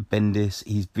 Bendis,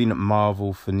 he's been at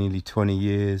Marvel for nearly 20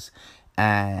 years,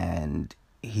 and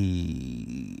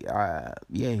he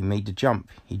made the jump.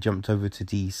 He jumped over to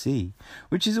DC,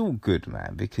 which is all good,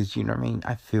 man, because, you know what I mean?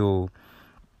 I feel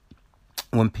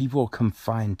when people are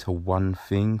confined to one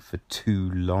thing for too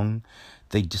long,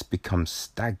 they just become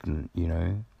stagnant, you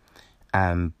know?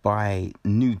 And by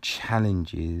new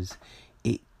challenges,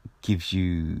 it gives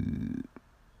you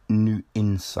new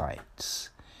insights,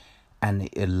 and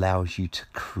it allows you to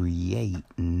create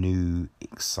new,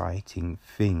 exciting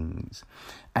things.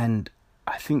 And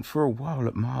I think for a while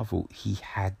at Marvel, he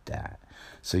had that.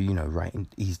 So, you know, right,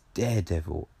 he's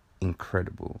Daredevil,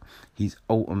 incredible. He's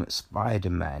Ultimate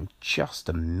Spider-Man, just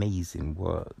amazing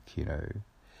work, you know.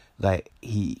 Like,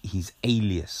 he's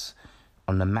Alias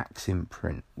on the Max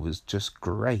imprint was just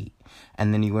great.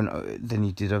 And then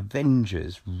he did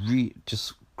Avengers,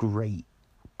 just great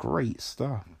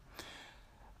stuff.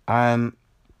 And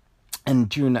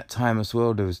during that time as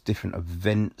well, there was different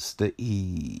events that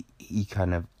he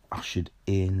kind of ushered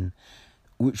in,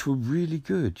 which were really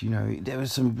good. You know, there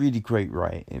was some really great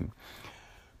writing.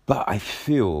 But I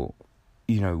feel,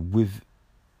 you know, with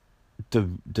the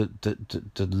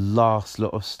last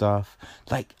lot of stuff,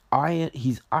 like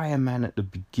his Iron Man at the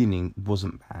beginning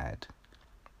wasn't bad,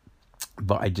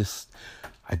 but I just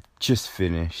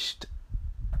finished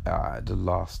the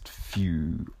last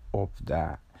few of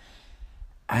that.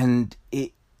 And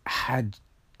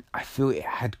I feel it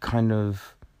had kind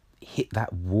of hit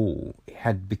that wall. It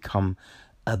had become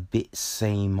a bit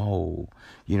same old.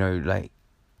 You know, like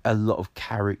a lot of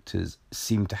characters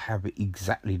seem to have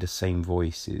exactly the same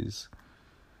voices.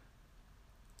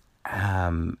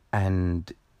 And,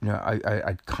 you know,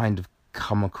 I'd kind of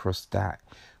come across that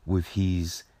with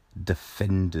his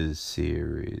Defenders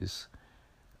series.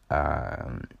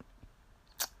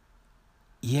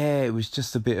 It was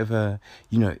just a bit of a,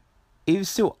 you know, it was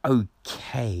still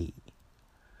okay,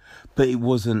 but it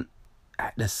wasn't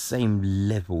at the same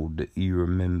level that you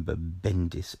remember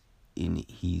Bendis in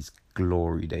his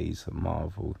glory days at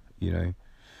Marvel, you know.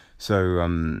 So,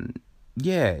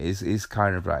 it's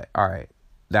kind of like, all right,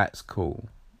 that's cool,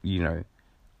 you know.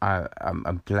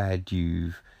 I'm glad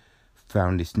you've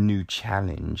found this new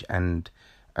challenge, and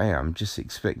I'm just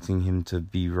expecting him to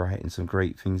be writing some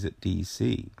great things at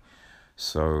DC.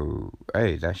 So,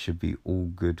 that should be all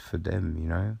good for them, you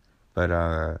know. But,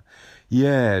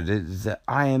 the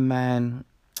Iron Man,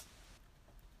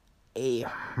 I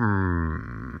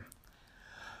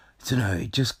don't know,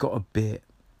 it just got a bit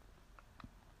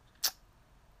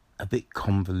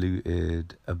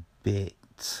convoluted, a bit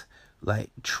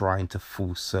like trying to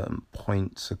force certain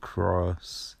points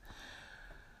across.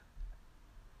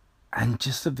 and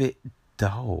just a bit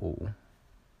dull.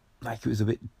 Like, it was a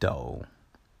bit dull.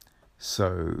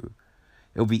 So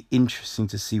it'll be interesting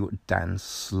to see what Dan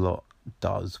Slott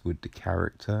does with the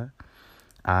character.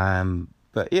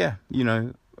 But yeah,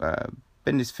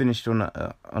 Bendis finished on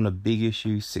a big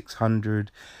issue,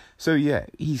 600. So yeah,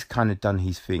 he's kind of done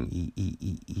his thing.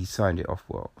 He signed it off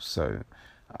well. So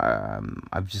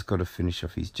I've just got to finish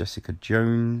off his Jessica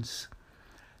Jones,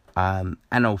 and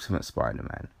Ultimate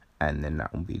Spider-Man, and then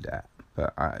that will be that.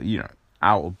 But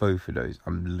out of both of those,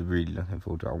 I'm really looking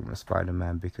forward to Ultimate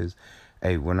Spider-Man, because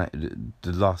the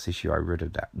last issue I read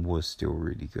of that was still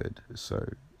really good.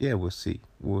 So yeah, we'll see.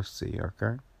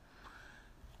 Okay.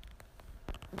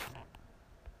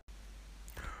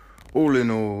 All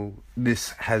in all,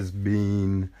 this has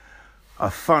been a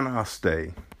fun-ass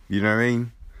day, you know what I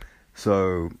mean?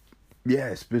 So, yeah,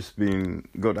 it's just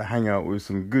got to hang out with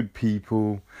some good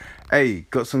people. Hey,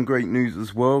 got some great news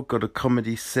as well, got a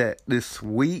comedy set this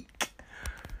week.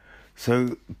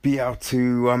 So, be able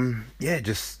to,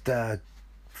 just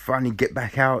finally get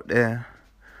back out there,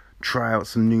 try out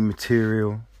some new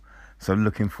material. So,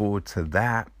 looking forward to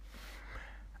that.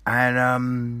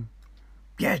 And,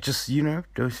 just,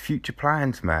 those future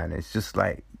plans, man. It's just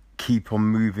like, keep on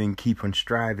moving, keep on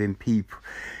striving,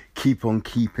 keep on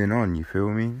keeping on, you feel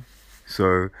me?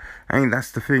 So, I think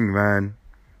that's the thing, man.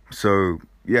 So,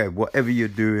 yeah, whatever you're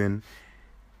doing,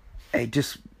 hey,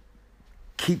 just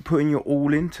keep putting your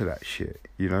all into that shit,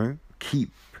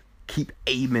 Keep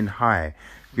aiming high,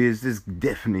 because there's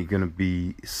definitely going to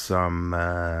be some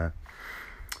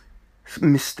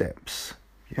missteps.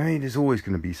 There's always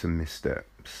going to be some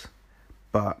missteps.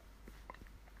 But,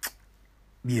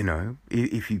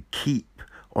 if you keep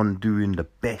on doing the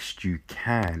best you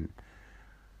can,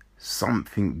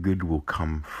 something good will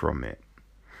come from it.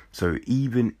 So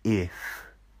even if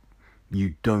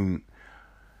you don't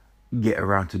get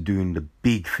around to doing the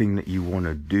big thing that you want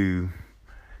to do,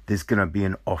 there's going to be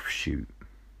an offshoot.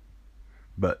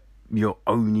 But you'll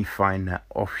only find that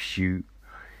offshoot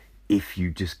if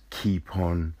you just keep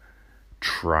on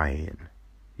trying,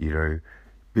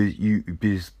 because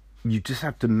you just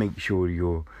have to make sure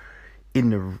you're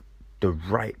in the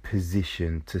right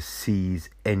position to seize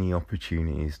any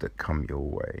opportunities that come your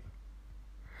way.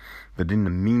 But in the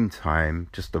meantime,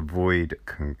 just avoid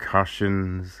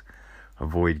concussions,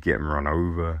 avoid getting run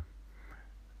over,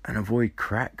 and avoid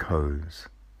crack hose.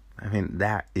 I think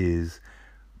that is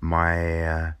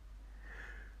my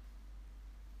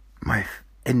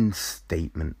end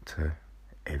statement to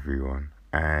everyone.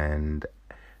 And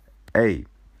hey,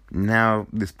 now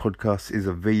this podcast is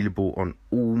available on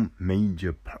all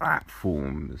major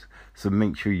platforms. So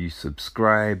make sure you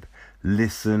subscribe,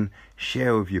 listen,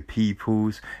 share with your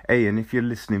peoples. Hey, and if you're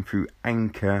listening through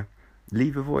Anchor,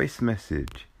 leave a voice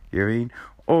message,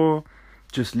 or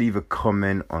just leave a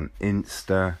comment on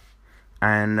Insta,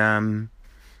 and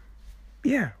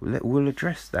we'll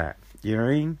address that.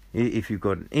 If you've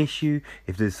got an issue,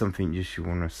 if there's something you should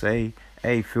want to say,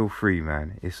 hey, feel free,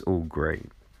 man. It's all great.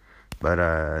 But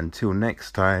until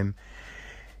next time,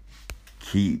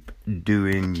 keep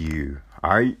doing you.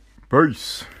 Alright,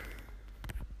 peace.